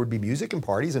cool, and there would be music and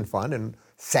parties and fun and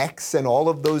sex and all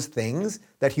of those things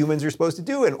that humans are supposed to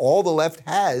do, and all the left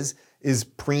has is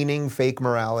preening, fake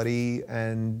morality,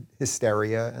 and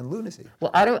hysteria and lunacy.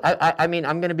 Well, I mean,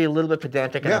 I'm going to be a little bit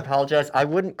pedantic, and I apologize. I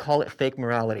wouldn't call it fake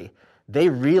morality. They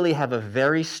really have a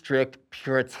very strict,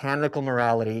 puritanical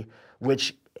morality,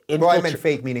 which... Well, I meant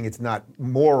fake, meaning it's not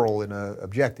moral in an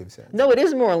objective sense. No, it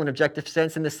is moral in an objective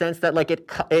sense, in the sense that, like,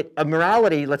 a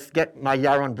morality, let's get my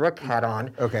Yaron Brook hat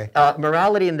on. Okay.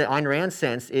 Morality in the Ayn Rand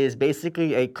sense is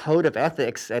basically a code of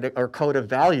ethics or code of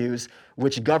values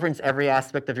which governs every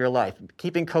aspect of your life.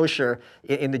 Keeping kosher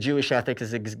in the Jewish ethics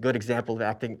is a good example of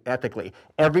acting ethically.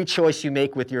 Every choice you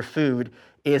make with your food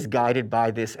is guided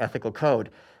by this ethical code.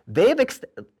 They have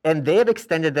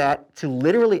extended that to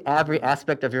literally every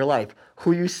aspect of your life.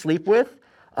 Who you sleep with,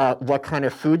 what kind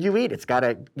of food you eat. It's got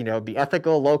to, be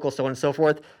ethical, local, so on and so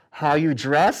forth. How you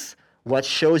dress, what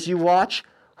shows you watch,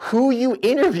 who you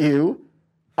interview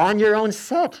on your own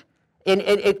set. And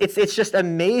it's just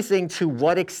amazing to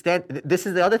what extent. This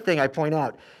is the other thing I point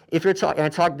out. If you're talking,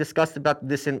 and I discussed about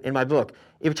this in my book.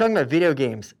 If you're talking about video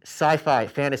games, sci-fi,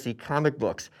 fantasy, comic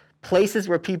books, places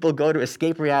where people go to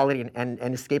escape reality and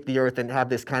escape the earth and have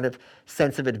this kind of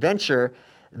sense of adventure,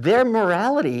 their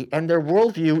morality and their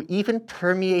worldview even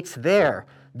permeates there.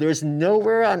 There's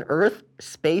nowhere on earth,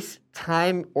 space,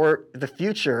 time, or the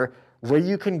future where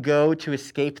you can go to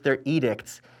escape their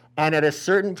edicts. And at a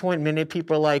certain point, many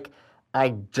people are like, I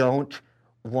don't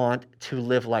want to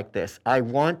live like this. I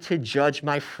want to judge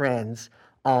my friends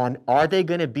on, are they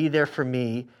going to be there for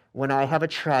me when I have a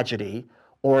tragedy,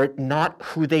 or not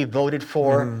who they voted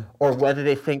for, or whether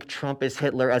they think Trump is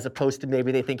Hitler, as opposed to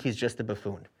maybe they think he's just a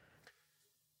buffoon.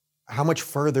 How much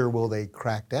further will they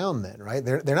crack down then, right?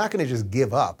 They're not going to just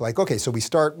give up. Like, okay, so we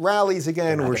start rallies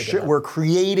again, we're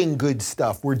creating good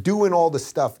stuff, we're doing all the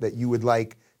stuff that you would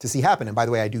like to see happen. And by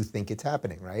the way, I do think it's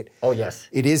happening, right? Oh, yes.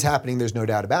 It is happening, there's no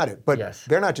doubt about it. But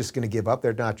they're not just going to give up,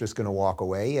 they're not just going to walk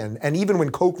away. And even when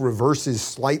Coke reverses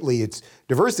slightly its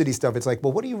diversity stuff, it's like,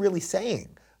 well, what are you really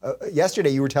saying?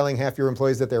 Yesterday, you were telling half your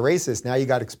employees that they're racist. Now you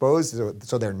got exposed,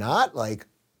 so they're not? Like,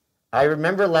 I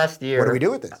remember last year. What do we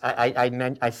do with this?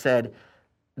 I said,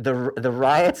 the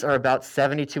riots are about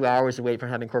 72 hours away from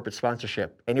having corporate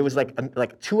sponsorship, and it was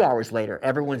like 2 hours later,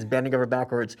 everyone's bending over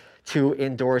backwards to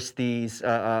endorse the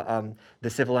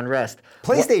civil unrest.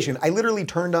 PlayStation. I literally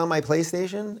turned on my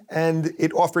PlayStation, and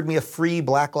it offered me a free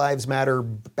Black Lives Matter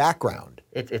background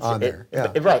on there.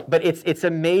 Right, but it's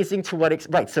amazing to what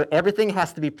right. So everything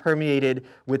has to be permeated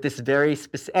with this very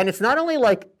specific, and it's not only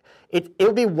like it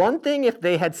would be one thing if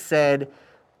they had said,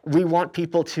 we want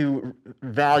people to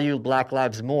value Black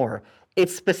lives more. It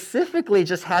specifically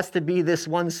just has to be this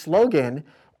one slogan.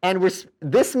 And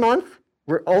this month,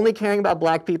 we're only caring about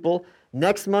Black people.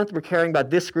 Next month, we're caring about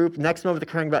this group. Next month, we're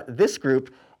caring about this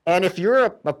group. And if you're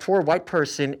a poor white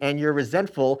person and you're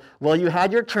resentful, well, you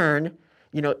had your turn.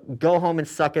 Go home and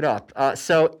suck it up.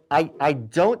 So I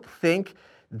don't think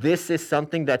this is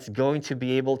something that's going to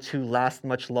be able to last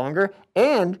much longer.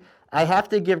 And I have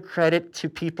to give credit to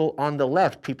people on the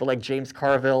left, people like James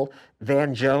Carville,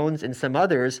 Van Jones, and some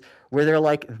others, where they're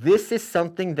like, this is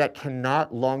something that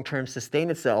cannot long-term sustain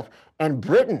itself. And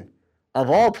Britain, of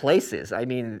all places, I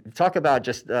mean, talk about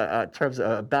just terms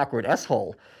of a backward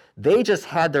S-hole. They just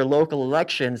had their local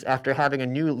elections after having a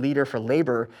new leader for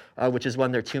Labour, which is one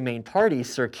of their two main parties,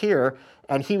 Sir Keir,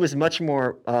 and he was much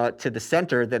more to the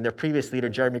center than their previous leader,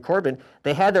 Jeremy Corbyn.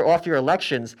 They had their off-year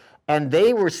elections, and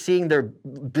they were seeing their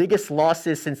biggest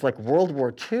losses since like World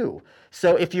War II.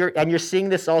 So you're seeing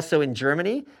this also in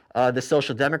Germany, the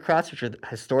Social Democrats, which are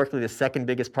historically the second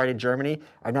biggest party in Germany,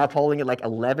 are now polling at like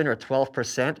 11 or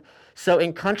 12%. So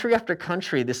in country after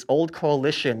country, this old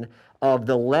coalition of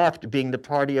the left being the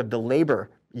party of the labor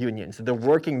unions, the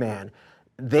working man,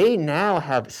 they now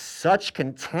have such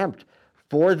contempt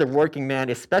for the working man,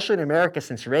 especially in America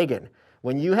since Reagan.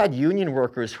 When you had union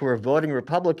workers who were voting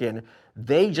Republican,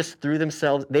 they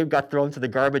got thrown to the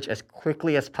garbage as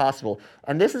quickly as possible.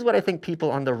 And this is what I think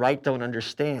people on the right don't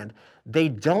understand. They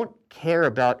don't care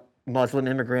about Muslim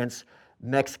immigrants,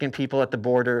 Mexican people at the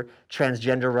border,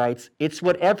 transgender rights. It's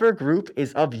whatever group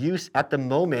is of use at the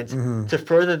moment to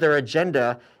further their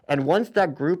agenda. And once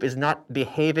that group is not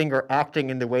behaving or acting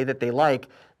in the way that they like,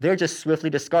 they're just swiftly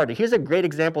discarded. Here's a great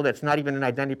example that's not even an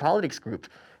identity politics group.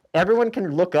 Everyone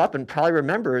can look up and probably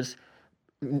remembers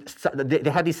they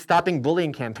had these stopping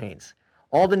bullying campaigns.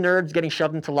 All the nerds getting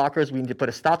shoved into lockers. We need to put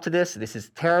a stop to this. This is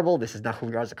terrible. This is not who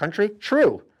we are as a country.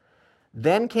 True.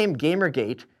 Then came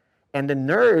Gamergate, and the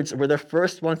nerds were the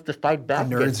first ones to fight back.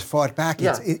 The nerds fought back.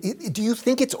 Yeah. Do you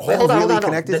think it's all really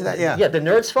connected to that? Yeah, the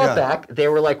nerds fought back. They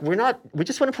were like, we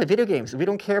just want to play video games. We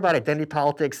don't care about identity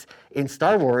politics in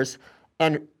Star Wars.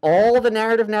 And all the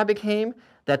narrative now became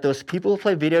that those people who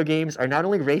play video games are not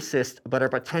only racist, but are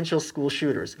potential school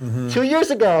shooters. 2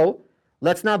 years ago,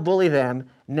 let's not bully them.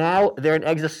 Now they're an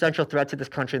existential threat to this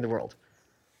country and the world.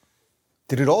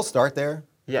 Did it all start there?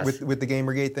 Yes. With the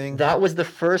Gamergate thing? That was the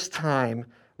first time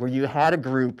where you had a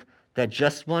group that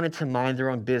just wanted to mind their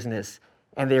own business,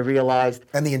 and they realized...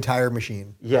 And the entire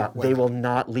machine. Yeah, they will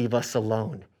not leave us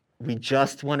alone. We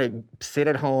just want to sit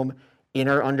at home in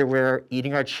our underwear,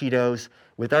 eating our Cheetos,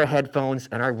 with our headphones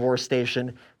and our war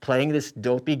station, playing this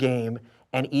dopey game,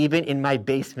 and even in my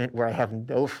basement where I have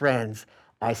no friends,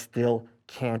 I still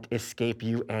can't escape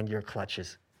you and your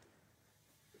clutches.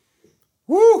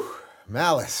 Woo!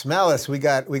 Malice, we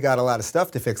got a lot of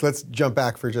stuff to fix. Let's jump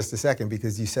back for just a second,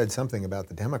 because you said something about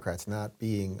the Democrats not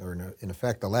being, or in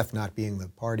effect, the left not being the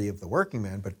party of the working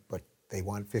man, but they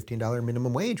want $15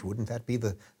 minimum wage. Wouldn't that be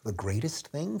the greatest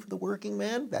thing for the working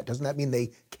man? Doesn't that mean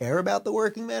they care about the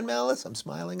working man, Malice? I'm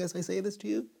smiling as I say this to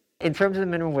you. In terms of the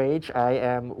minimum wage, I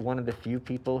am one of the few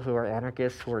people who are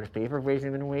anarchists who are in favor of raising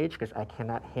the minimum wage, because I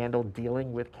cannot handle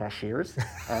dealing with cashiers.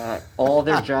 All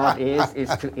their job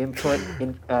is to input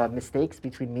mistakes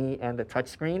between me and the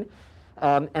touchscreen.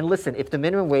 And listen, if the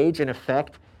minimum wage in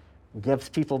effect gives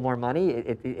people more money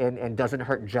and doesn't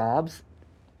hurt jobs,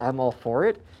 I'm all for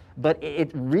it. But it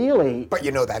really... But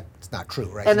you know that's not true,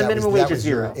 right? And the minimum wage is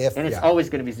zero. And it's always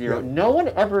going to be zero. Yeah. No one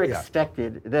ever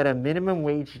expected that a minimum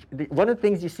wage... One of the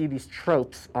things you see, these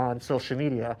tropes on social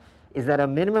media, is that a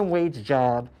minimum wage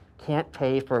job can't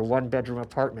pay for a one-bedroom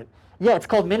apartment. Yeah, it's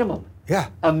called minimum. Yeah.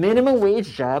 A minimum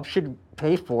wage job should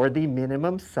pay for the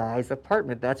minimum size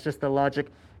apartment. That's just the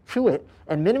logic to it.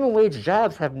 And minimum wage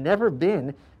jobs have never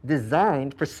been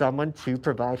designed for someone to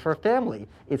provide for a family.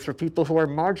 It's for people who are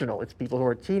marginal. It's people who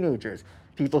are teenagers,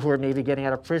 people who are maybe getting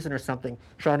out of prison or something,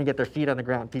 trying to get their feet on the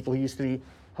ground, people who used to be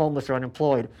homeless or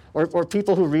unemployed, or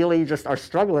people who really just are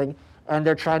struggling and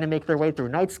they're trying to make their way through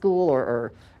night school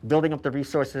or building up the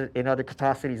resources in other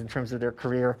capacities in terms of their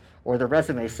career or their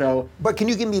resume. So, but can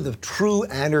you give me the true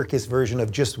anarchist version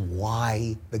of just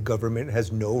why the government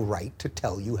has no right to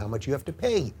tell you how much you have to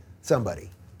pay somebody?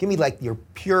 Give me like your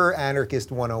pure anarchist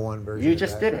 101 version. You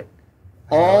just did it.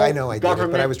 I know I did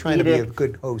it, but I was trying to be a edicts-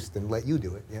 good host and let you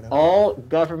do it. You know. All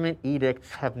government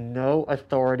edicts have no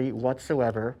authority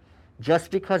whatsoever. Just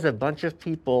because a bunch of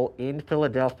people in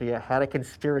Philadelphia had a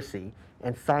conspiracy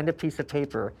and signed a piece of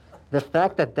paper, the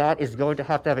fact that that is going to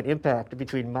have an impact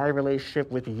between my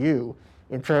relationship with you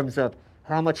in terms of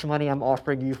how much money I'm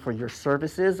offering you for your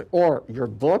services or your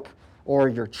book or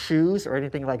your shoes or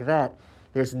anything like that,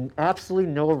 there's absolutely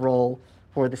no role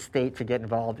for the state to get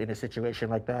involved in a situation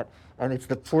like that. And it's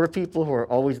the poor people who are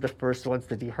always the first ones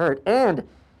to be hurt. And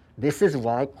this is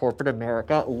why corporate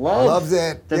America loves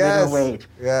it. the Yes. minimum wage.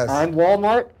 Yes. I'm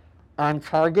Walmart, I'm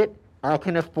Target, I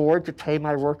can afford to pay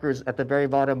my workers at the very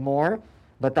bottom more,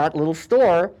 but that little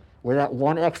store where that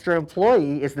one extra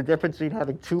employee is the difference between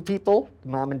having 2 people,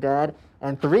 mom and dad,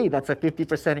 and 3, that's a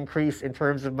 50% increase in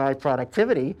terms of my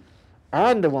productivity.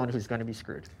 I'm the one who's going to be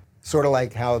screwed. Sort of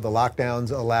like how the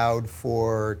lockdowns allowed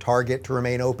for Target to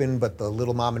remain open, but the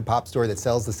little mom and pop store that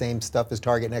sells the same stuff as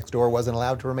Target next door wasn't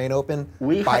allowed to remain open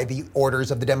by the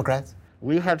orders of the Democrats?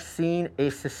 We have seen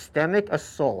a systemic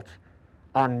assault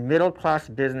on middle-class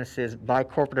businesses by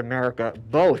corporate America,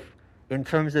 both in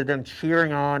terms of them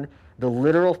cheering on the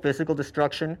literal physical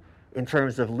destruction in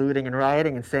terms of looting and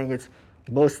rioting and saying it's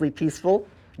mostly peaceful.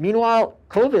 Meanwhile,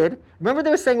 COVID, remember they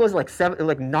were saying it was like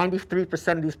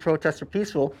 93% of these protests were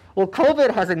peaceful. Well, COVID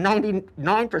has a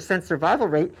 99% survival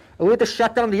rate, and we had to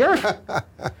shut down the earth.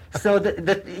 So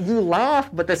you laugh,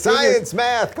 but the Science,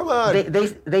 math, come on.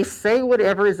 They say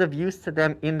whatever is of use to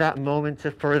them in that moment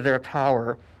to further their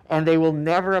power, and they will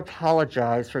never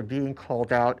apologize for being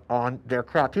called out on their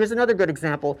crap. Here's another good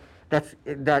example that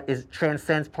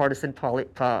transcends partisan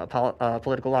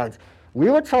political lines. We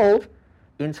were told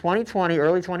in 2020,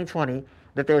 early 2020,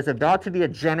 that there was about to be a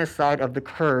genocide of the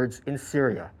Kurds in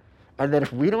Syria, and that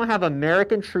if we don't have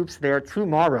American troops there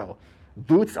tomorrow,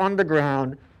 boots on the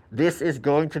ground, this is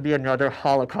going to be another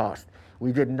Holocaust.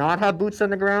 We did not have boots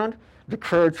on the ground. The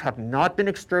Kurds have not been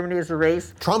exterminated as a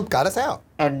race. Trump got us out.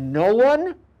 And no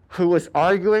one who was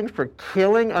arguing for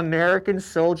killing American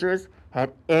soldiers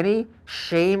had any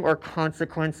shame or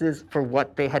consequences for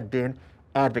what they had been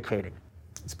advocating.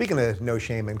 Speaking of no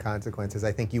shame and consequences,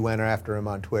 I think you went after him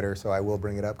on Twitter, so I will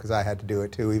bring it up because I had to do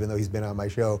it too, even though he's been on my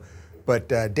show. But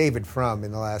David Frum,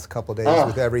 in the last couple of days,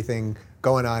 with everything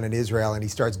going on in Israel, and he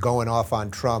starts going off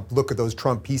on Trump. Look at those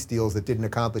Trump peace deals that didn't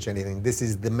accomplish anything. This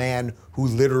is the man who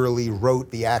literally wrote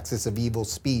the Axis of Evil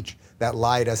speech that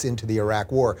lied us into the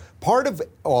Iraq War. Part of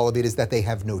all of it is that they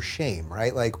have no shame,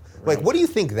 right? Like what do you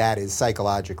think that is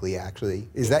psychologically, actually?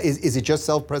 Is it just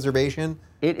self-preservation?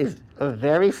 It is a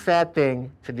very sad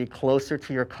thing to be closer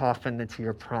to your coffin than to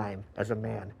your prime as a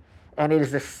man. And it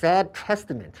is a sad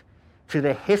testament to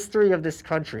the history of this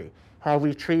country, how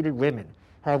we've treated women,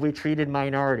 how we treated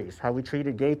minorities, how we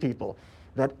treated gay people,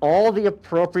 that all the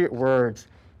appropriate words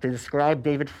to describe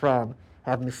David Frum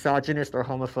have misogynist or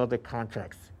homophobic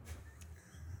contexts.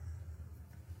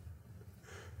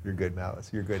 You're good,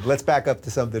 Malice. You're good. Let's back up to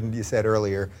something you said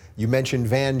earlier. You mentioned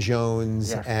Van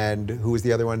Jones and who was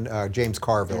the other one? James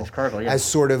Carville. James Carville, yes. As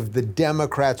sort of the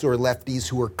Democrats or lefties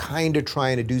who are kind of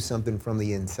trying to do something from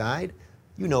the inside.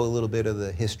 You know a little bit of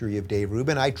the history of Dave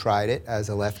Rubin. I tried it as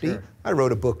a lefty. Sure. I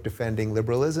wrote a book defending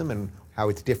liberalism and how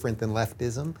it's different than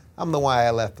leftism. I'm the why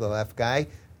I left the left guy.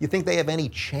 You think they have any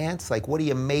chance? Like, what do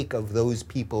you make of those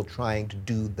people trying to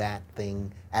do that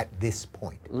thing at this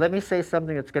point? Let me say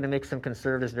something that's going to make some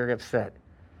conservatives very upset.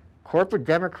 Corporate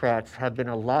Democrats have been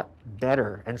a lot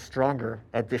better and stronger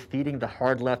at defeating the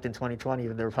hard left in 2020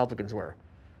 than the Republicans were.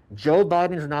 Joe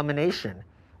Biden's nomination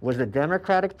was the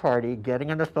Democratic Party getting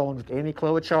on the phone with Amy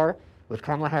Klobuchar, with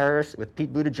Kamala Harris, with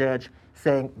Pete Buttigieg,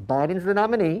 saying, Biden's the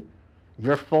nominee,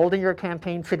 you're folding your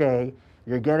campaign today,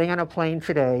 you're getting on a plane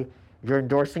today, you're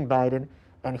endorsing Biden,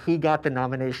 and he got the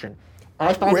nomination.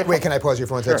 Wait, can I pause you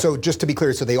for one second? Sure. So just to be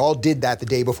clear, so they all did that the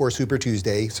day before Super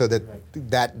Tuesday, so that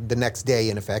the next day,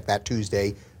 in effect, that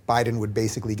Tuesday, Biden would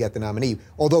basically get the nominee.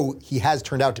 Although he has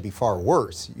turned out to be far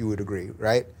worse, you would agree,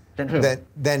 right? Than who?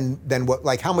 Than what?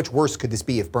 Like, how much worse could this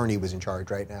be if Bernie was in charge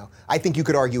right now? I think you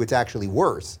could argue it's actually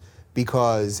worse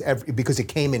because it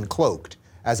came in cloaked,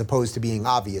 as opposed to being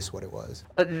obvious what it was.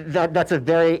 That's a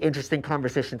very interesting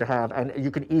conversation to have, and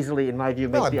you can easily, in my view,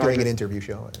 make the I'm doing argument. an interview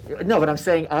show. No, but I'm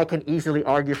saying I can easily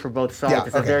argue for both sides. Yeah,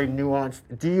 It's a very nuanced.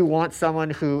 Do you want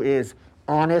someone who is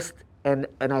honest and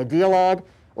an ideologue,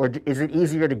 or is it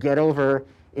easier to get over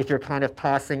if you're kind of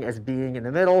passing as being in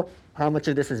the middle? How much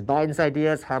of this is Biden's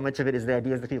ideas? How much of it is the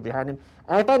ideas of the people behind him?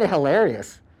 I find it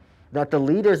hilarious that the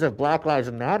leaders of Black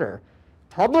Lives Matter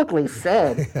publicly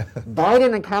said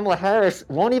Biden and Kamala Harris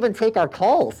won't even take our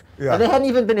calls. Yeah. And they hadn't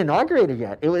even been inaugurated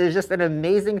yet. It was just an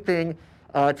amazing thing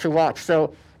to watch.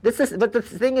 So but the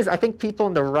thing is, I think people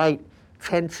on the right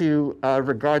tend to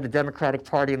regard the Democratic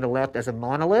Party and the left as a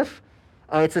monolith.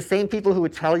 It's the same people who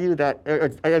would tell you that,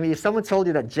 if someone told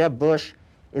you that Jeb Bush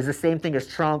is the same thing as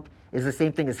Trump, is the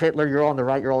same thing as Hitler, you're all on the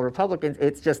right, you're all Republicans,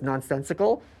 it's just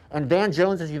nonsensical. And Van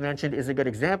Jones, as you mentioned, is a good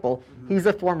example. He's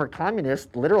a former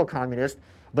communist, literal communist,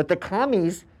 but the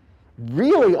commies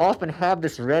really often have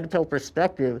this red pill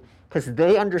perspective because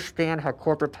they understand how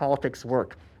corporate politics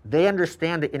work. They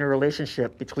understand the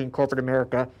interrelationship between corporate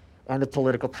America and the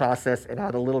political process and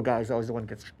how the little guy is always the one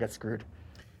who gets screwed.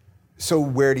 So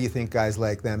where do you think guys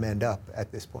like them end up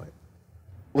at this point?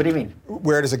 What do you mean?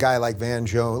 Where does a guy like Van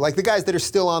Jones, like the guys that are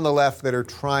still on the left that are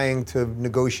trying to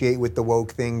negotiate with the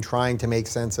woke thing, trying to make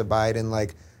sense of Biden,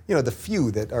 like, the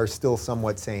few that are still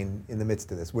somewhat sane in the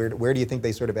midst of this, where do you think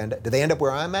they sort of end up? Do they end up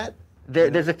where I'm at?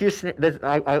 There's a few, let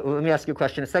me ask you a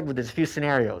question in a second, but there's a few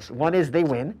scenarios. One is they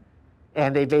win,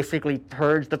 and they basically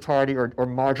purge the party or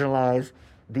marginalize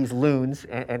these loons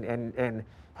and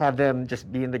have them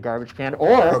just be in the garbage can,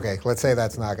 or okay, let's say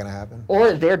that's not going to happen.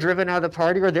 Or they're driven out of the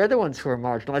party, or they're the ones who are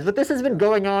marginalized. But this has been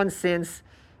going on since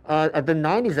at the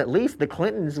 90s at least. The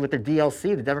Clintons with the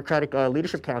DLC, the Democratic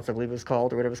Leadership Council, I believe it was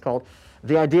called, or whatever it's called.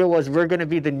 The idea was we're going to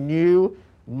be the new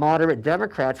moderate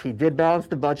Democrats. He did balance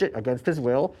the budget against his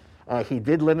will. He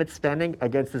did limit spending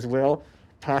against his will.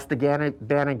 Passed the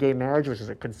ban on gay marriage, which is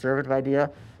a conservative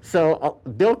idea. So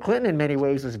Bill Clinton, in many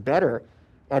ways, was better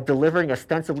at delivering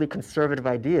ostensibly conservative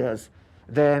ideas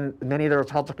than many of the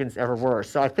Republicans ever were.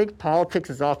 So I think politics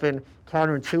is often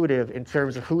counterintuitive in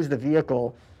terms of who's the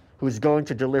vehicle who's going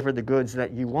to deliver the goods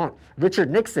that you want. Richard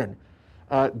Nixon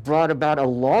brought about a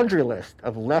laundry list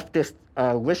of leftist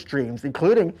wish dreams,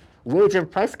 including wage and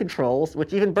price controls,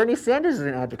 which even Bernie Sanders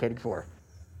isn't advocating for.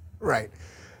 Right.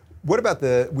 What about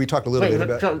we talked a little bit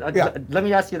about... Let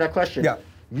me ask you that question. Yeah.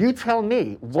 You tell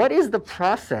me, what is the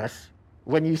process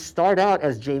when you start out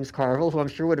as James Carville, who I'm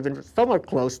sure would have been somewhat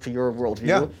close to your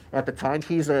worldview at the time?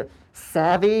 He's a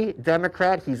savvy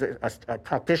Democrat. He's a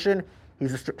tactician.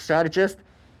 He's a strategist.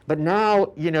 But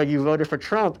now, you voted for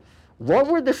Trump. What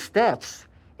were the steps,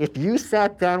 if you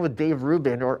sat down with Dave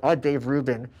Rubin or Dave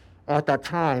Rubin at that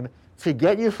time, to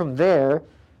get you from there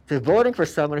to voting for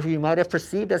someone who you might have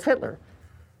perceived as Hitler?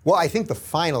 Well, I think the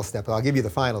final step, I'll give you the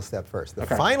final step first. The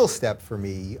final step for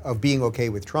me of being okay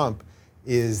with Trump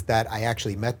is that I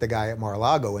actually met the guy at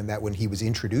Mar-a-Lago, and that when he was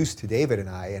introduced to David and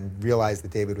I and realized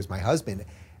that David was my husband,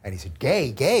 and he said, gay,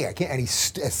 I can't, and he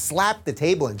slapped the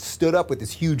table and stood up with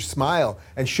this huge smile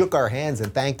and shook our hands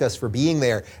and thanked us for being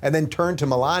there, and then turned to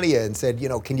Melania and said,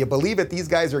 can you believe it? These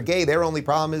guys are gay. Their only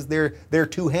problem is they're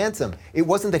too handsome. It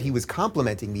wasn't that he was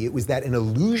complimenting me. It was that an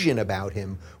illusion about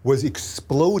him was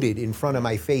exploded in front of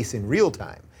my face in real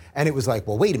time. And it was like,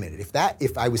 well, wait a minute.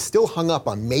 If I was still hung up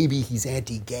on maybe he's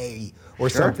anti-gay or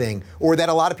something, or that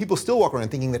a lot of people still walk around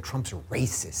thinking that Trump's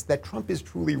racist, that Trump is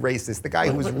truly racist. The guy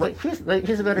who was...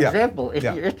 Here's a better example.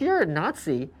 If you're a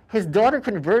Nazi, his daughter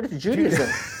converted to Judaism.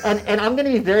 and I'm going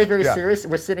to be very, very serious.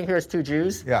 We're sitting here as two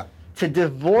Jews. Yeah. To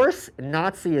divorce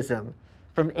Nazism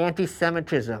from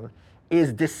anti-Semitism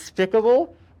is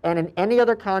despicable. And in any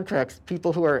other context,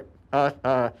 people who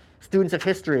are students of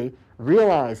history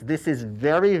realize this is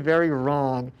very, very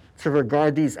wrong to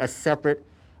regard these as separate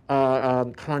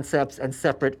concepts and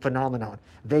separate phenomenon.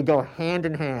 They go hand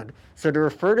in hand. So to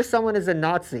refer to someone as a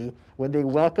Nazi when they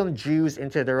welcome Jews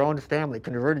into their own family,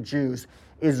 converted Jews,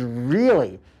 is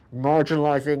really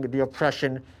marginalizing the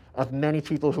oppression of many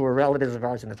people who were relatives of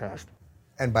ours in the past.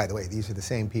 And by the way, these are the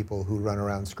same people who run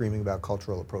around screaming about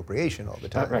cultural appropriation all the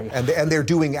time. Right. And they're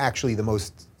doing actually the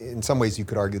most, in some ways you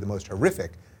could argue, the most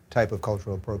horrific type of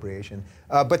cultural appropriation.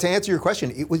 But to answer your question,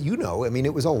 it was,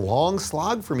 it was a long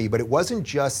slog for me, but it wasn't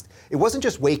just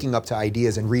waking up to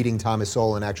ideas and reading Thomas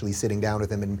Sowell and actually sitting down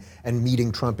with him and meeting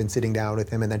Trump and sitting down with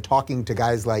him and then talking to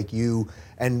guys like you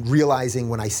and realizing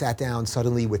when I sat down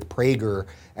suddenly with Prager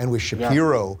and with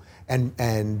Shapiro and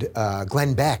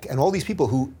Glenn Beck and all these people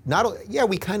who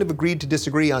we kind of agreed to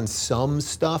disagree on some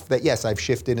stuff that, yes, I've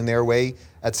shifted in their way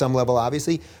at some level,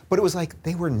 obviously, but it was like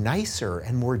they were nicer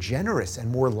and more generous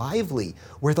and more lively,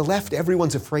 where the left,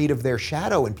 everyone's afraid of their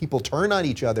shadow and people turn on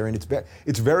each other and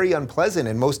it's very unpleasant.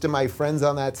 And most of my friends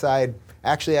on that side,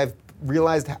 actually, I've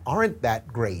realized aren't that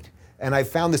great. And I've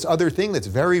found this other thing that's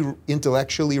very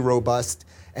intellectually robust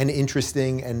and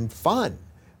interesting and fun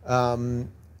and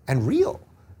real.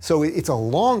 So it's a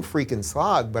long freaking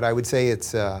slog, but I would say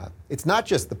it's not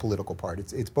just the political part.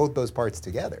 It's both those parts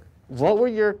together. what were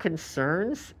your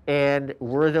concerns, and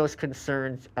were those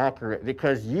concerns accurate?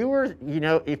 Because you were,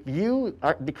 if you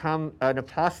become an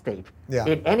apostate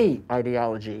in any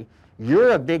ideology,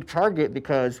 you're a big target,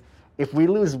 because if we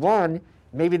lose one,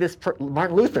 maybe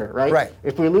Martin Luther, right? Right.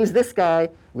 If we lose this guy,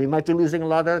 we might be losing a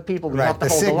lot of other people. We have to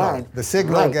hold the line. The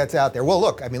signal gets out there. Well,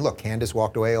 look, Candace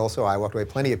walked away also. I walked away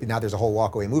plenty. Now there's a whole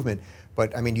walk-away movement.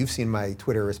 But, you've seen my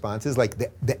Twitter responses, like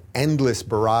the endless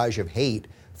barrage of hate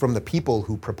from the people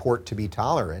who purport to be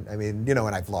tolerant. And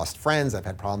I've lost friends. I've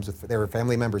had problems there are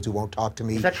family members who won't talk to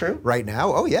me. Is that true? Right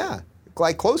now? Oh, yeah.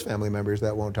 Like close family members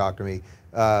that won't talk to me.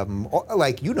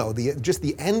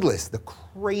 The endless, the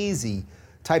crazy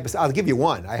type of, I'll give you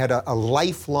one. I had a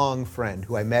lifelong friend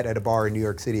who I met at a bar in New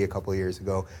York City a couple of years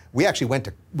ago. We actually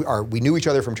we knew each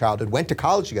other from childhood, went to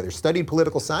college together, studied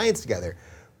political science together,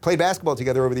 played basketball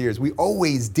together over the years. We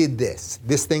always did this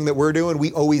thing that we're doing,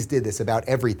 we always did this about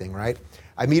everything, right?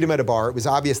 I meet him at a bar. It was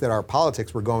obvious that our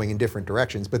politics were going in different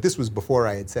directions, but this was before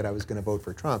I had said I was going to vote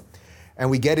for Trump.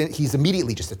 And we get in, he's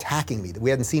immediately just attacking me.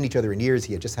 We hadn't seen each other in years.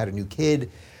 He had just had a new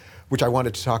kid, which I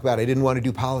wanted to talk about. I didn't want to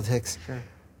do politics. Sure.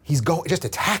 He's just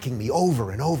attacking me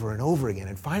over and over and over again.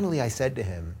 And finally I said to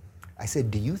him,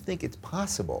 do you think it's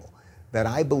possible that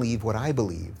I believe what I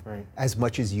believe as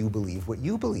much as you believe what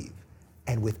you believe?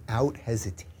 And without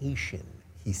hesitation,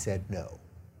 he said no.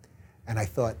 And I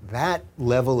thought that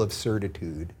level of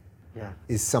certitude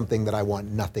is something that I want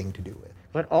nothing to do with.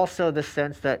 But also the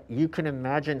sense that you can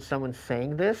imagine someone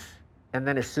saying this, and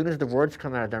then as soon as the words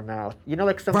come out of their mouth,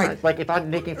 like sometimes, like if I'm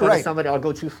making fun of somebody, I'll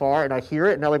go too far and I hear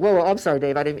it, and they're like, whoa, I'm sorry,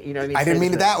 Dave, I didn't, I didn't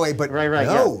mean it that way, but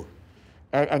no.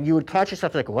 Yeah. And you would catch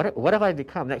yourself like, what have I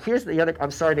become? Now, here's the other,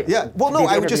 I'm sorry to... Yeah, well, no,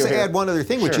 I would just add one other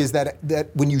thing, which is that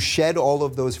when you shed all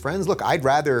of those friends, look, I'd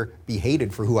rather be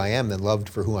hated for who I am than loved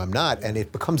for who I'm not, and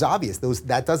it becomes obvious.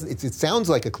 It sounds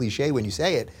like a cliche when you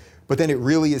say it, but then it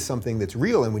really is something that's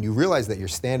real, and when you realize that you're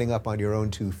standing up on your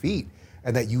own 2 feet,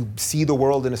 and that you see the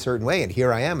world in a certain way, and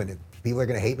here I am, and people are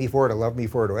going to hate me for it or love me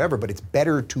for it or whatever, but it's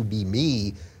better to be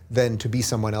me than to be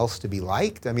someone else to be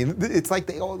liked. It's like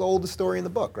the oldest story in the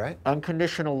book, right?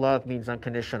 Unconditional love means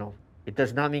unconditional. It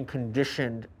does not mean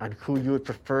conditioned on who you would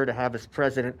prefer to have as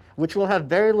president, which will have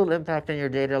very little impact on your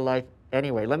day-to-day life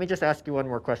anyway. Let me just ask you one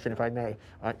more question, if I may,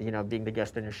 being the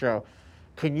guest on your show.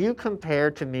 Can you compare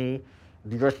to me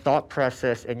your thought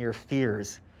process and your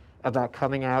fears about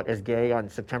coming out as gay on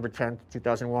September 10th,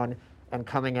 2001, and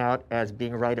coming out as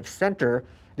being right of center,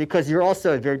 because you're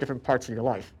also at very different parts of your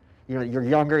life. You're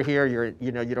younger here,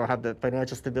 you don't have the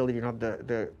financial stability, you don't have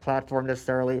the platform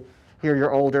necessarily. Here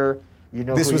you're older,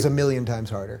 This was a million times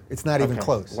harder. It's not even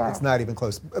close. Wow. It's not even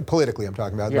close. Politically, I'm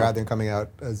talking about, rather than coming out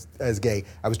as gay.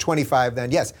 I was 25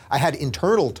 then. Yes, I had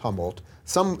internal tumult,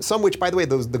 some which, by the way,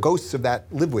 the ghosts of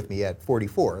that live with me at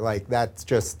 44. Like, that's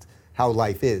just how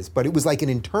life is. But it was like an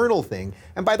internal thing.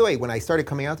 And by the way, when I started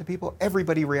coming out to people,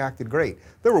 everybody reacted great.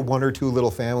 There were one or two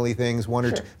little family things, one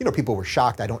or two, people were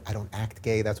shocked. I don't act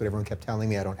gay. That's what everyone kept telling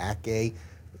me. I don't act gay.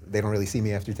 They don't really see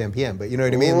me after 10 p.m. But you know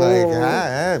what I mean? Like,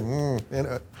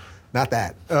 not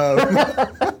that.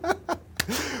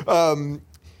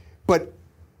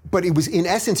 But it was, in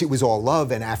essence, it was all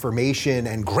love and affirmation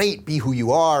and great, be who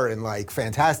you are, and like,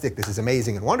 fantastic, this is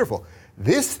amazing and wonderful.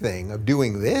 This thing of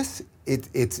doing this,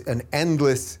 it's an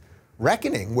endless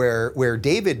reckoning where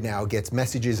David now gets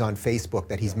messages on Facebook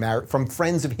that he's married from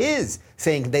friends of his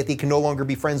saying that they can no longer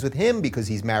be friends with him because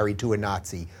he's married to a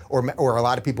Nazi, or a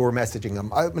lot of people were messaging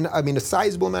him. I mean, a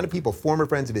sizable amount of people, former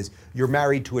friends of his, you're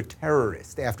married to a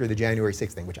terrorist after the January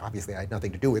 6th thing, which obviously I had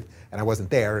nothing to do with, and I wasn't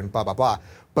there, and blah, blah, blah.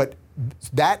 But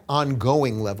that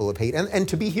ongoing level of hate, and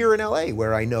to be here in LA,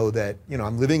 where I know that,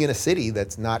 I'm living in a city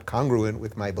that's not congruent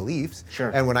with my beliefs.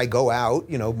 Sure. And when I go out,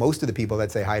 most of the people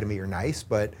that say hi to me are nice,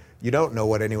 but you don't know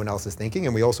what anyone else is thinking.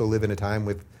 And we also live in a time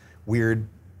with weird,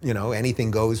 anything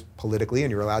goes politically,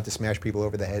 and you're allowed to smash people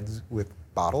over the heads with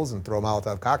bottles and throw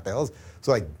Molotov cocktails.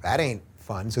 So like, that ain't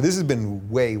fun. So this has been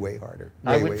way, way harder.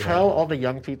 I would tell all the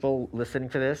young people listening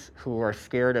to this who are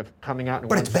scared of coming out.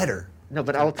 But it's better. No,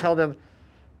 but I'll tell them,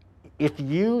 if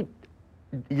you're,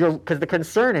 because the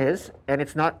concern is, and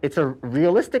it's a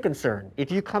realistic concern. If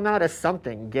you come out as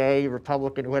something, gay,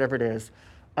 Republican, whatever it is,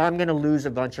 I'm going to lose a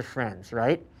bunch of friends,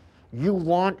 right? You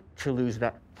want to lose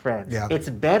that friends. Yeah. It's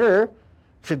better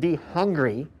to be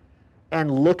hungry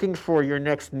and looking for your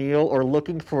next meal, or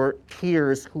looking for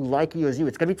peers who like you as you.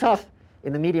 It's going to be tough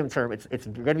in the medium term. It's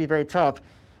going to be very tough,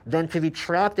 than to be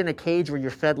trapped in a cage where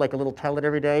you're fed like a little pellet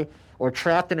every day, or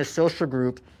trapped in a social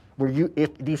group where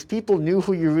if these people knew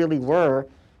who you really were,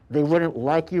 they wouldn't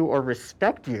like you or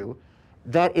respect you.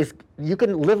 You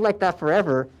can live like that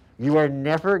forever. You are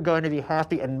never going to be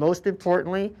happy, and most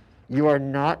importantly, you are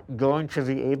not going to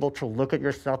be able to look at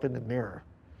yourself in the mirror.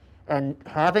 And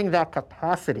having that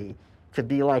capacity to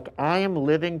be like, I am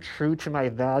living true to my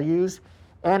values,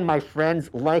 and my friends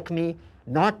like me,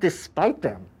 not despite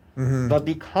them, but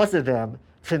because of them,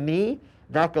 to me,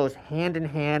 that goes hand in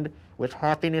hand with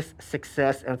happiness,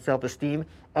 success, and self-esteem.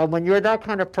 And when you're that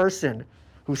kind of person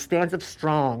who stands up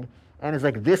strong and is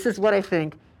like, this is what I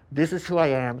think, this is who I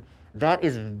am, that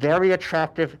is very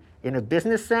attractive in a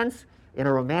business sense, in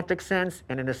a romantic sense,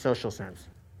 and in a social sense.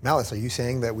 Malice, are you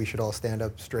saying that we should all stand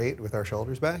up straight with our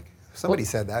shoulders back? Somebody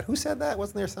said that. Who said that?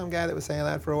 Wasn't there some guy that was saying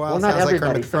that for a while? Well, not Sounds like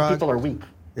everybody. Kermit the Frog. Some people are weak.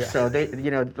 Yeah. So they,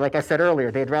 like I said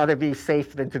earlier, they'd rather be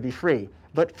safe than to be free.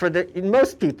 But for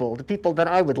most people, the people that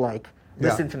I would like,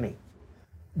 listen to me.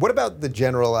 What about the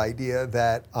general idea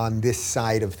that on this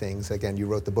side of things, again, you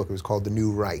wrote the book, it was called The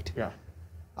New Right. Yeah.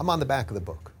 I'm on the back of the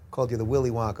book. Called you the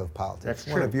Willy Wonka of politics.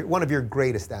 That's true. One of your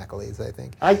greatest accolades, I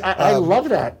think. I love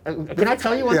that. Can I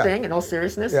tell you one thing in all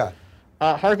seriousness? Yeah.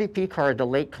 Harvey Picard, the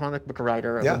late comic book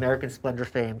writer of American Splendor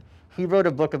fame, he wrote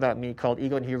a book about me called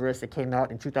Ego and Hubris. It came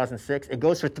out in 2006. It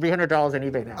goes for $300 on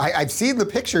eBay now. I've seen the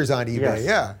pictures on eBay,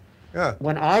 yeah.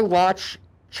 When I watch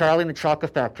Charlie and the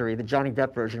Chocolate Factory, the Johnny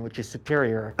Depp version, which is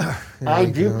superior, I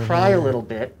do cry a little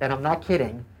bit, and I'm not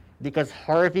kidding, because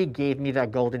Harvey gave me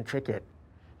that golden ticket.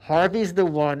 Harvey's the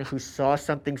one who saw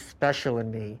something special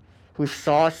in me, who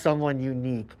saw someone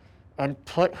unique, and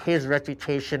put his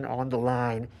reputation on the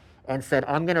line and said,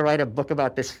 I'm going to write a book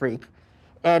about this freak.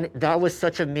 And that was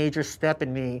such a major step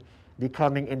in me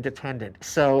becoming independent.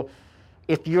 So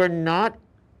if you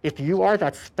are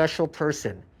that special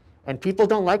person, and people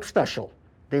don't like special,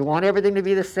 they want everything to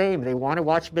be the same. They want to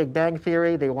watch Big Bang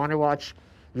Theory. They want to watch,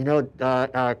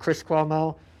 Chris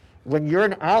Cuomo. When you're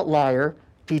an outlier,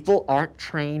 people aren't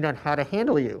trained on how to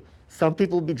handle you. Some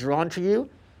people will be drawn to you.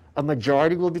 A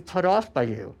majority will be put off by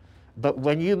you. But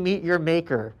when you meet your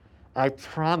maker, I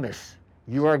promise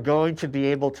you are going to be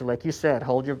able to, like you said,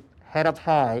 hold your head up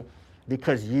high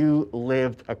because you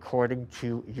lived according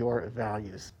to your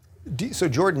values. So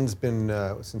Jordan's been,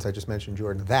 since I just mentioned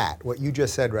Jordan, what you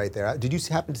just said right there, did you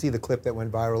happen to see the clip that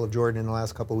went viral of Jordan in the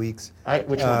last couple of weeks?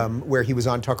 Which one? Where he was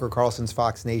on Tucker Carlson's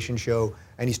Fox Nation show,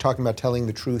 and he's talking about telling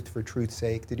the truth for truth's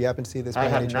sake. Did you happen to see this by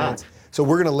any chance? So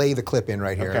we're going to lay the clip in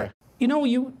right here. Okay.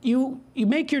 You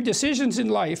make your decisions in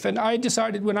life, and I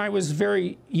decided when I was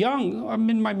very young, I'm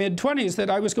in my mid-20s, that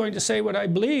I was going to say what I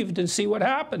believed and see what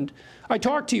happened. I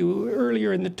talked to you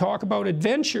earlier in the talk about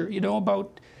adventure,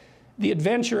 about the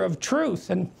adventure of truth,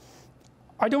 and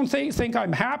I don't think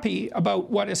I'm happy about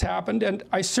what has happened, and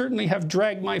I certainly have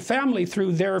dragged my family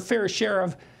through their fair share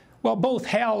of, both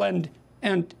hell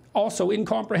and also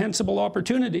incomprehensible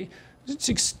opportunity. It's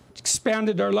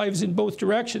expanded our lives in both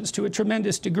directions to a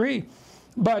tremendous degree,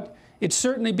 but it's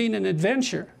certainly been an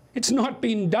adventure. It's not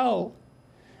been dull,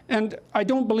 and I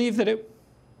don't believe that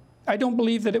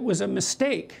it was a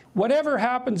mistake. Whatever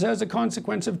happens as a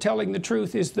consequence of telling the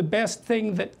truth is the best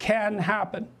thing that can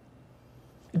happen.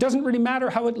 It doesn't really matter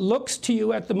how it looks to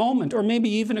you at the moment, or maybe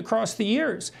even across the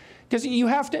years, because you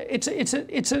have to.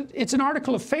 It's an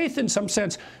article of faith in some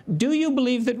sense. Do you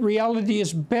believe that reality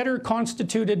is better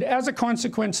constituted as a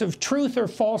consequence of truth or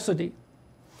falsity?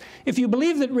 If you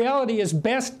believe that reality is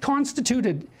best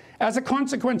constituted as a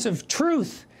consequence of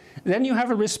truth, then you have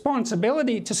a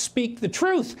responsibility to speak the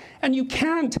truth, and you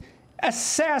can't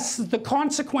assess the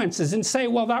consequences and say,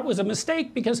 well, that was a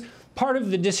mistake, because part of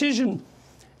the decision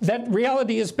that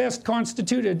reality is best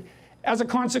constituted as a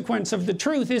consequence of the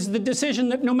truth is the decision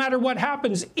that no matter what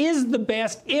happens is the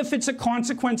best if it's a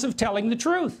consequence of telling the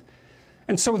truth.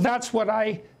 And so that's what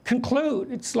I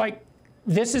conclude. It's like,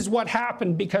 this is what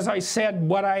happened because I said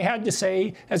what I had to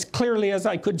say as clearly as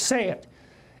I could say it.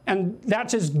 And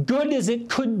that's as good as it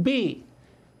could be.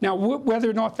 Now, whether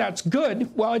or not that's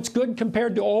good, well, it's good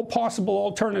compared to all possible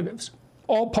alternatives,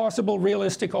 all possible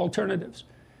realistic alternatives.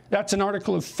 That's an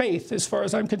article of faith as far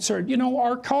as I'm concerned.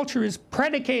 Our culture is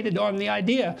predicated on the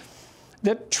idea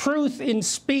that truth in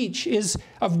speech is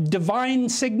of divine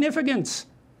significance.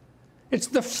 It's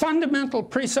the fundamental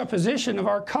presupposition of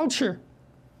our culture.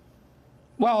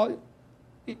 Well,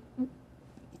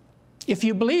 if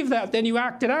you believe that, then you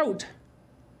act it out.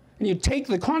 And you take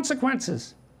the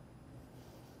consequences.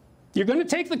 You're going to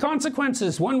take the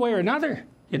consequences one way or another,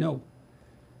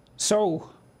 So,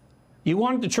 you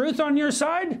want the truth on your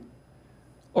side?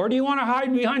 Or do you want to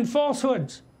hide behind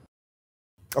falsehoods?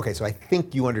 Okay, so I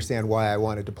think you understand why I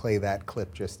wanted to play that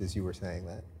clip just as you were saying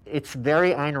that. It's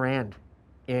very Ayn Rand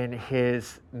in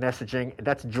his messaging.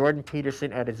 That's Jordan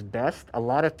Peterson at his best. A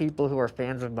lot of people who are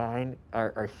fans of mine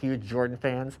are huge Jordan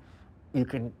fans.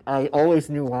 I always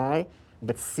knew why,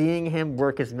 but seeing him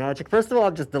work his magic. First of all,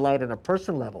 I'm just delighted on a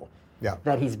personal level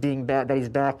that he's being that he's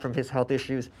back from his health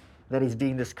issues, that he's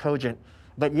being this cogent.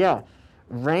 But yeah,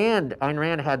 Ayn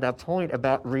Rand had that point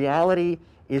about reality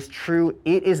is true.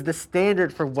 It is the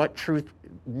standard for what truth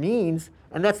means,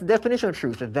 and that's the definition of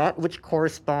truth, that which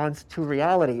corresponds to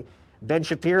reality. Ben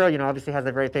Shapiro, obviously has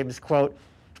a very famous quote,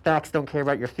 facts don't care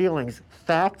about your feelings.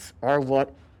 Facts are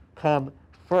what come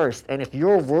first. And if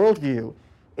your worldview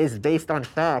is based on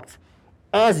facts,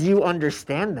 as you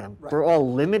understand them, we're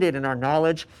all limited in our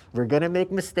knowledge. We're going to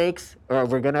make mistakes, or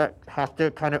we're going to have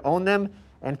to kind of own them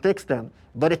and fix them.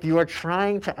 But if you are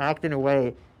trying to act in a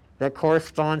way that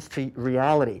corresponds to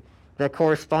reality, that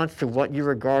corresponds to what you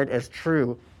regard as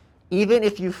true, even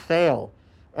if you fail,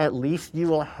 at least you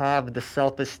will have the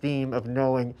self-esteem of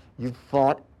knowing you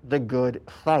fought the good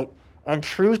fight. And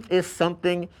truth is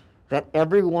something that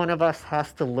every one of us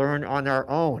has to learn on our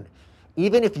own.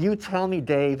 Even if you tell me,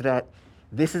 Dave, that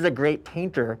this is a great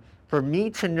painter, for me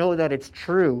to know that it's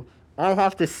true, I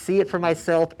have to see it for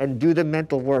myself and do the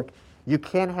mental work. You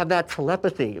can't have that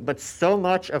telepathy, but so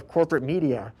much of corporate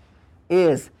media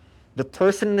is the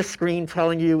person on the screen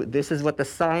telling you this is what the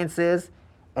science is,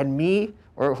 and me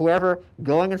or whoever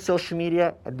going on social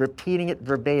media and repeating it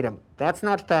verbatim. That's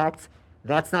not facts,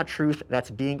 that's not truth,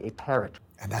 that's being a parrot.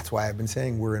 And that's why I've been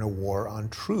saying we're in a war on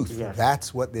truth. Yes.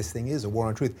 That's what this thing is, a war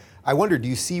on truth. I wonder, do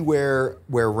you see where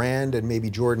Rand and maybe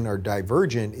Jordan are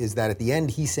divergent, is that at the end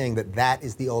he's saying that that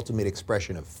is the ultimate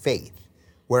expression of faith,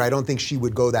 where I don't think she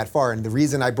would go that far. And the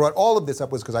reason I brought all of this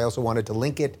up was because I also wanted to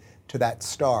link it to that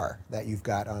star that you've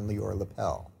got on your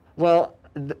lapel. Well,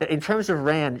 in terms of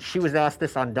Rand, she was asked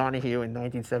this on Donahue in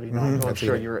 1979, who I'm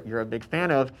sure you're a big fan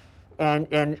of,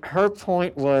 and her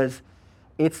point was,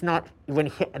 it's not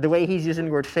the way he's using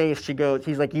the word faith.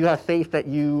 He's like, you have faith that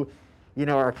you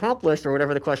are accomplished, or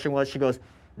whatever the question was. She goes,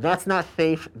 that's not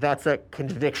faith, that's a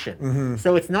conviction.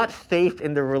 So it's not faith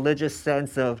in the religious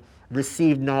sense of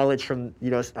received knowledge from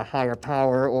a higher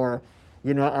power, or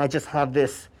I just have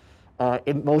this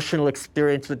emotional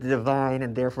experience with the divine,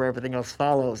 and therefore everything else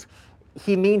follows.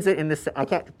 He means it in this. I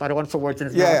don't want to put words in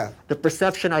his mouth. The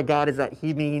perception I got is that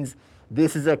he means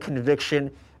this is a conviction,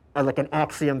 like an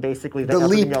axiom, basically. The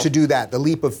leap to do that, the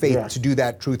leap of faith to do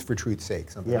that, truth for truth's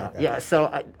sake, something like that. Yeah.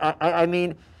 So I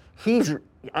mean,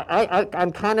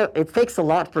 I'm kind of. It takes a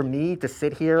lot for me to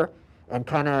sit here and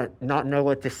kind of not know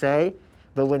what to say,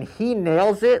 but when he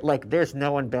nails it, like there's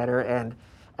no one better. And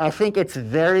I think it's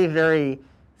very, very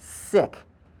sick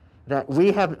that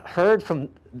we have heard from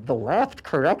the left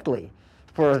correctly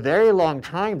for a very long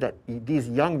time that these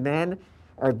young men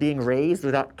are being raised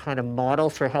without kind of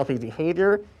models for healthy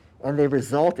behavior, and they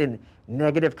result in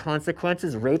negative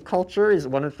consequences. Rape culture is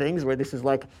one of the things where this is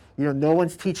like, no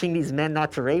one's teaching these men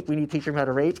not to rape. We need to teach them how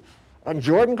to rape. And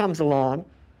Jordan comes along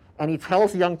and he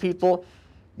tells young people,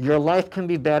 your life can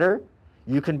be better.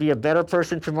 You can be a better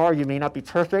person tomorrow. You may not be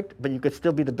perfect, but you could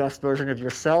still be the best version of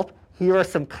yourself. Here are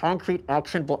some concrete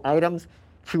actionable items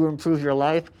to improve your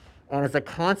life. And as a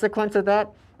consequence of that,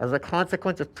 as a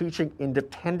consequence of preaching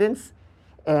independence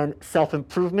and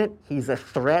self-improvement, he's a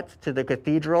threat to the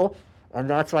cathedral, and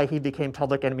that's why he became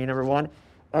public enemy number one.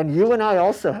 And you and I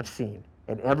also have seen,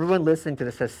 and everyone listening to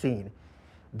this has seen,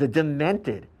 the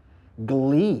demented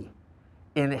glee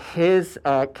in his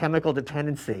chemical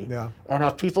dependency, and how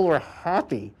people were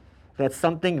happy that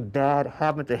something bad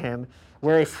happened to him,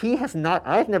 whereas he has not.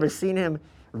 I've never seen him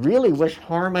really wish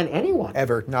harm on anyone.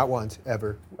 Ever, not once,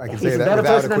 ever. I can He's say a that better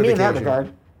without person than me in that equivocation.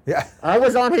 regard. Yeah. I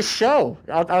was on his show.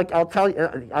 I'll tell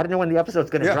you. I don't know when the episode's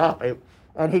going to drop.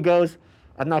 And he goes,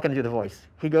 I'm not going to do the voice.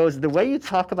 He goes, the way you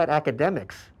talk about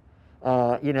academics,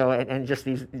 and just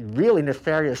these really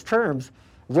nefarious terms,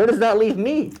 where does that leave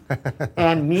me?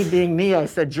 And me being me, I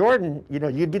said, Jordan,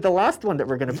 you'd be the last one that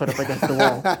we're going to put up against the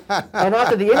wall. And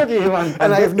after the interview,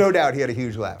 I have no doubt he had a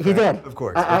huge laugh. He did. Of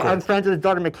course. I'm friends with his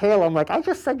daughter, Michaela. I'm like, I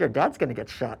just said your dad's going to get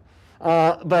shot.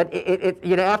 But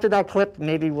after that clip,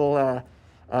 maybe we'll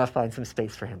find some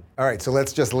space for him. All right, so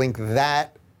let's just link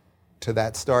that to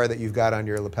that star that you've got on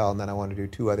your lapel, and then I want to do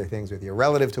two other things with you,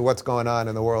 relative to what's going on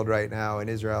in the world right now, in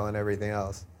Israel and everything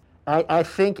else. I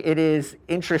think it is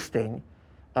interesting.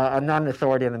 I'm not an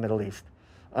authority in the Middle East,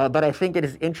 but I think it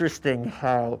is interesting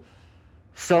how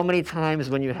so many times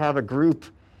when you have a group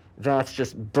that's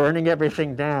just burning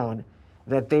everything down,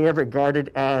 that they are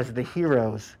regarded as the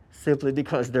heroes simply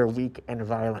because they're weak and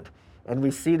violent. And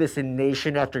we see this in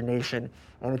nation after nation,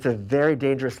 and it's a very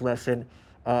dangerous lesson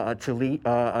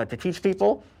to teach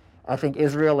people. I think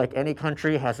Israel, like any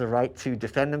country, has a right to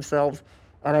defend themselves.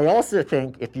 And I also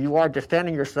think if you are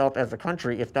defending yourself as a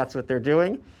country, if that's what they're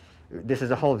doing, this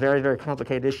is a whole very, very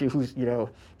complicated issue, who's,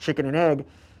 chicken and egg.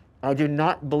 I do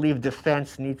not believe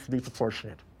defense needs to be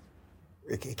proportionate.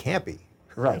 It can't be.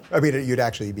 Right. I mean, you'd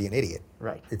actually be an idiot.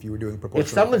 Right. If you were doing proportional. If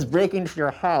someone's breaking into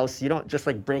your house, you don't just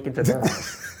like break into their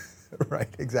house. Right,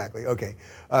 exactly. Okay.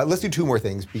 Let's do two more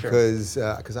things because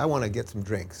I want to get some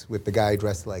drinks with the guy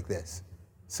dressed like this.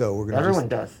 So we're gonna. Everyone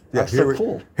does. Yeah, That's so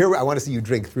cool. Here, I want to see you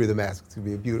drink through the mask. It's gonna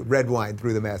be a beautiful red wine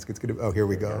through the mask. It's gonna. Oh, here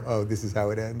we go. Oh, this is how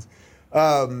it ends.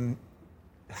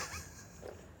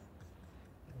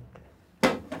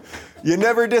 You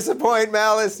never disappoint,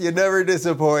 Malice. You never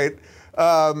disappoint.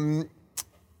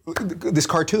 This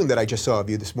cartoon that I just saw of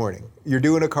you this morning. You're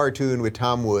doing a cartoon with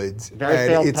Tom Woods. Very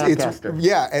failed podcaster.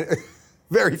 Yeah, and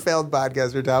very failed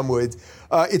podcaster, Tom Woods.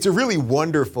 It's a really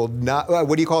wonderful,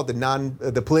 what do you call it,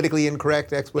 the politically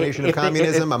incorrect explanation of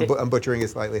communism? I'm butchering it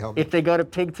slightly. Help me. If they go to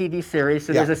Pig TV series,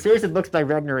 so there's a series of books by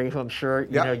Regnery, who I'm sure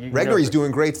you know. Regnery's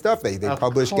doing great stuff. They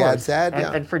publish GAD-SAD.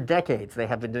 And for decades, they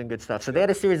have been doing good stuff. So they had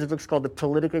a series of books called The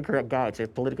Politically Correct Guide. So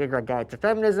Politically Correct Guide to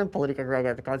Feminism, Politically Correct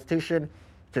Guide to the Constitution,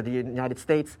 to the United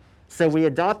States. So we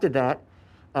adopted that,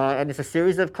 and it's a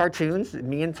series of cartoons,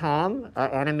 me and Tom,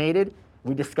 animated.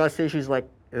 We discuss issues like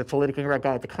the Politically Correct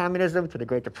Guide to Communism, to the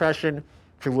Great Depression,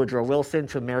 to Woodrow Wilson,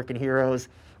 to American heroes.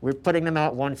 We're putting them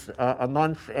out once a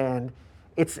month, and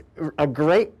it's a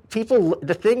great,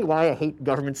 the thing why I hate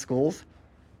government schools,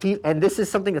 and this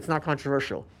is something that's not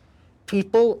controversial,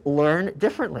 people learn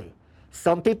differently.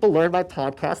 Some people learn by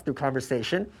podcast through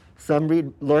conversation, some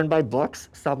learn by books,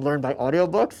 some learn by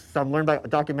audiobooks, some learn by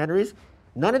documentaries.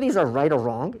 None of these are right or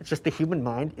wrong. It's just the human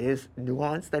mind is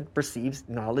nuanced and perceives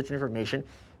knowledge and information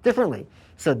differently.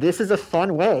 So this is a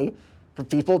fun way for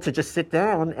people to just sit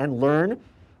down and learn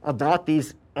about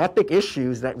these epic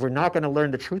issues that we're not going to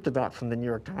learn the truth about from the New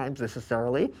York Times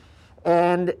necessarily.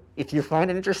 And if you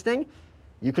find it interesting,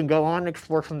 you can go on and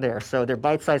explore from there. So they're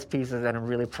bite-sized pieces, and I'm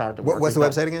really proud of the work. What's the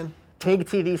website again?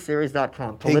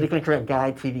 PigTVSeries.com, Politically Correct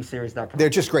Guide, TVSeries.com. They're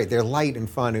just great. They're light and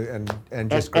fun and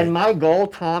just great. And my goal,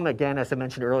 Tom, again, as I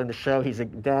mentioned earlier in the show, he's a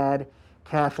dad,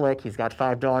 Catholic, he's got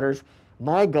 5 daughters.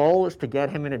 My goal is to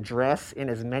get him an address in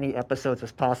as many episodes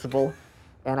as possible,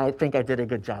 and I think I did a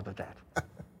good job of that.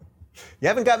 You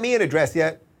haven't got me an address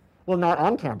yet. Well, not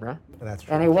on camera. That's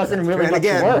true. And it wasn't really much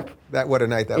work. What a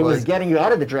night that was. was. It was getting you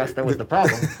out of the dress that was the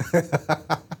problem.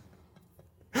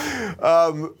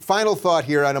 Final thought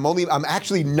here, and I'm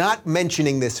actually not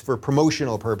mentioning this for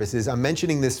promotional purposes. I'm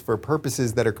mentioning this for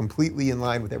purposes that are completely in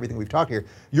line with everything we've talked here.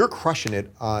 You're crushing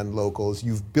it on Locals.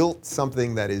 You've built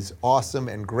something that is awesome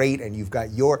and great, and you've got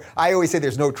I always say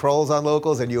there's no trolls on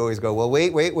Locals, and you always go, well,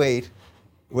 wait.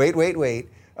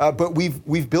 But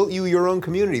we've built you your own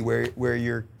community where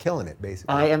you're killing it,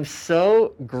 basically. I am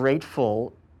so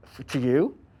grateful to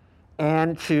you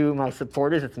and to my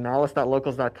supporters. It's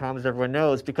malice.locals.com, as everyone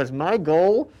knows, because my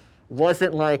goal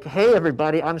wasn't like, hey,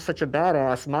 everybody, I'm such a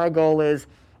badass. My goal is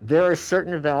there are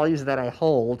certain values that I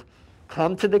hold.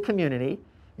 Come to the community.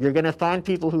 You're going to find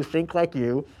people who think like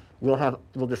you. We'll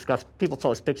discuss, people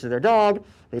post pictures of their dog.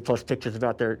 They post pictures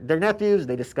about their nephews.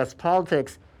 They discuss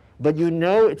politics. But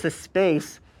it's a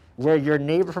space where your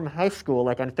neighbor from high school,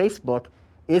 like on Facebook,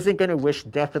 isn't going to wish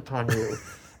death upon you.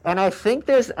 And I think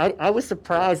I was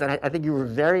surprised, and I think you were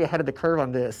very ahead of the curve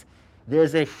on this.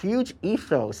 There's a huge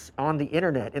ethos on the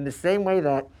internet in the same way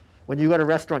that when you go to a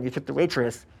restaurant, you tip the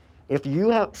waitress. If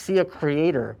you see a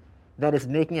creator that is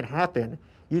making it happen,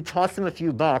 you toss them a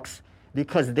few bucks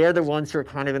because they're the ones who are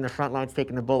kind of in the front lines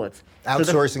taking the bullets.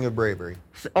 Outsourcing of bravery.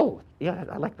 Yeah,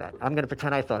 I like that. I'm going to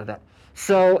pretend I thought of that.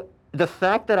 So the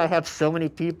fact that I have so many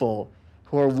people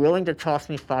who are willing to toss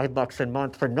me $5 a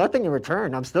month for nothing in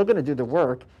return, I'm still going to do the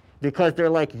work because they're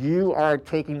like, you are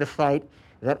taking the fight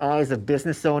that I, as a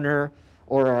business owner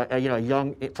or a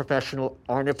young professional,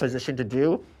 are in a position to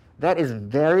do. That is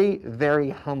very, very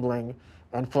humbling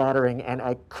and flattering, and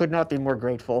I could not be more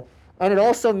grateful. And it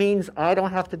also means I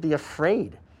don't have to be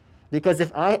afraid, because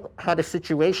if I had a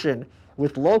situation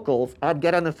with Locals, I'd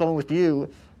get on the phone with you,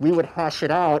 we would hash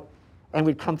it out, and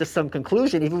we'd come to some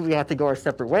conclusion, even if we had to go our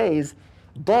separate ways.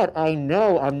 But I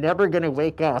know I'm never going to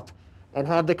wake up and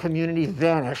have the community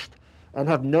vanished and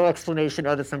have no explanation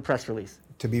other than some press release.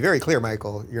 To be very clear,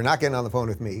 Michael, you're not getting on the phone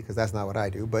with me, because that's not what I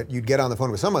do, but you'd get on the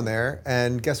phone with someone there,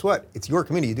 and guess what? It's your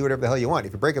community. You do whatever the hell you want.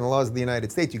 If you're breaking the laws of the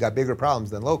United States, you got bigger problems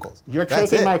than Locals. You're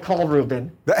taking my call,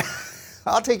 Rubin.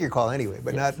 I'll take your call anyway,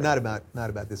 but not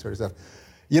about this sort of stuff.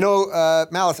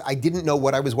 Malice, I didn't know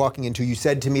what I was walking into. You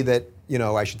said to me that,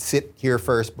 I should sit here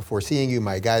first before seeing you.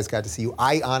 My guys got to see you.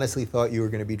 I honestly thought you were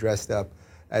going to be dressed up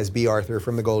as B. Arthur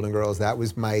from the Golden Girls. It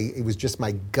was just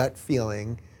my gut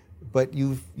feeling. But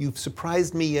you've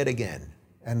surprised me yet again,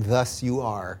 and thus you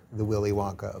are the Willy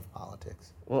Wonka of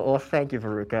politics. Well, thank you,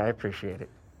 Veruca. I appreciate it.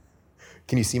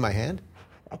 Can you see my hand?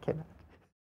 I cannot.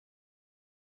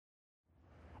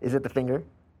 Is it the finger?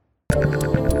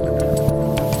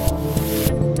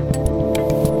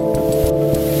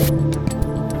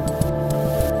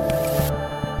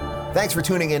 Thanks for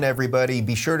tuning in, everybody.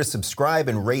 Be sure to subscribe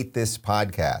and rate this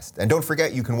podcast. And don't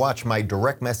forget, you can watch my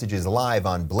direct messages live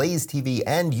on Blaze TV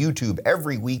and YouTube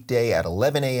every weekday at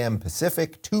 11 a.m.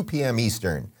 Pacific, 2 p.m.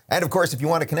 Eastern. And of course, if you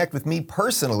want to connect with me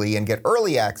personally and get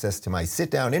early access to my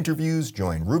sit-down interviews,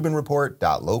 join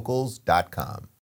RubinReport.locals.com.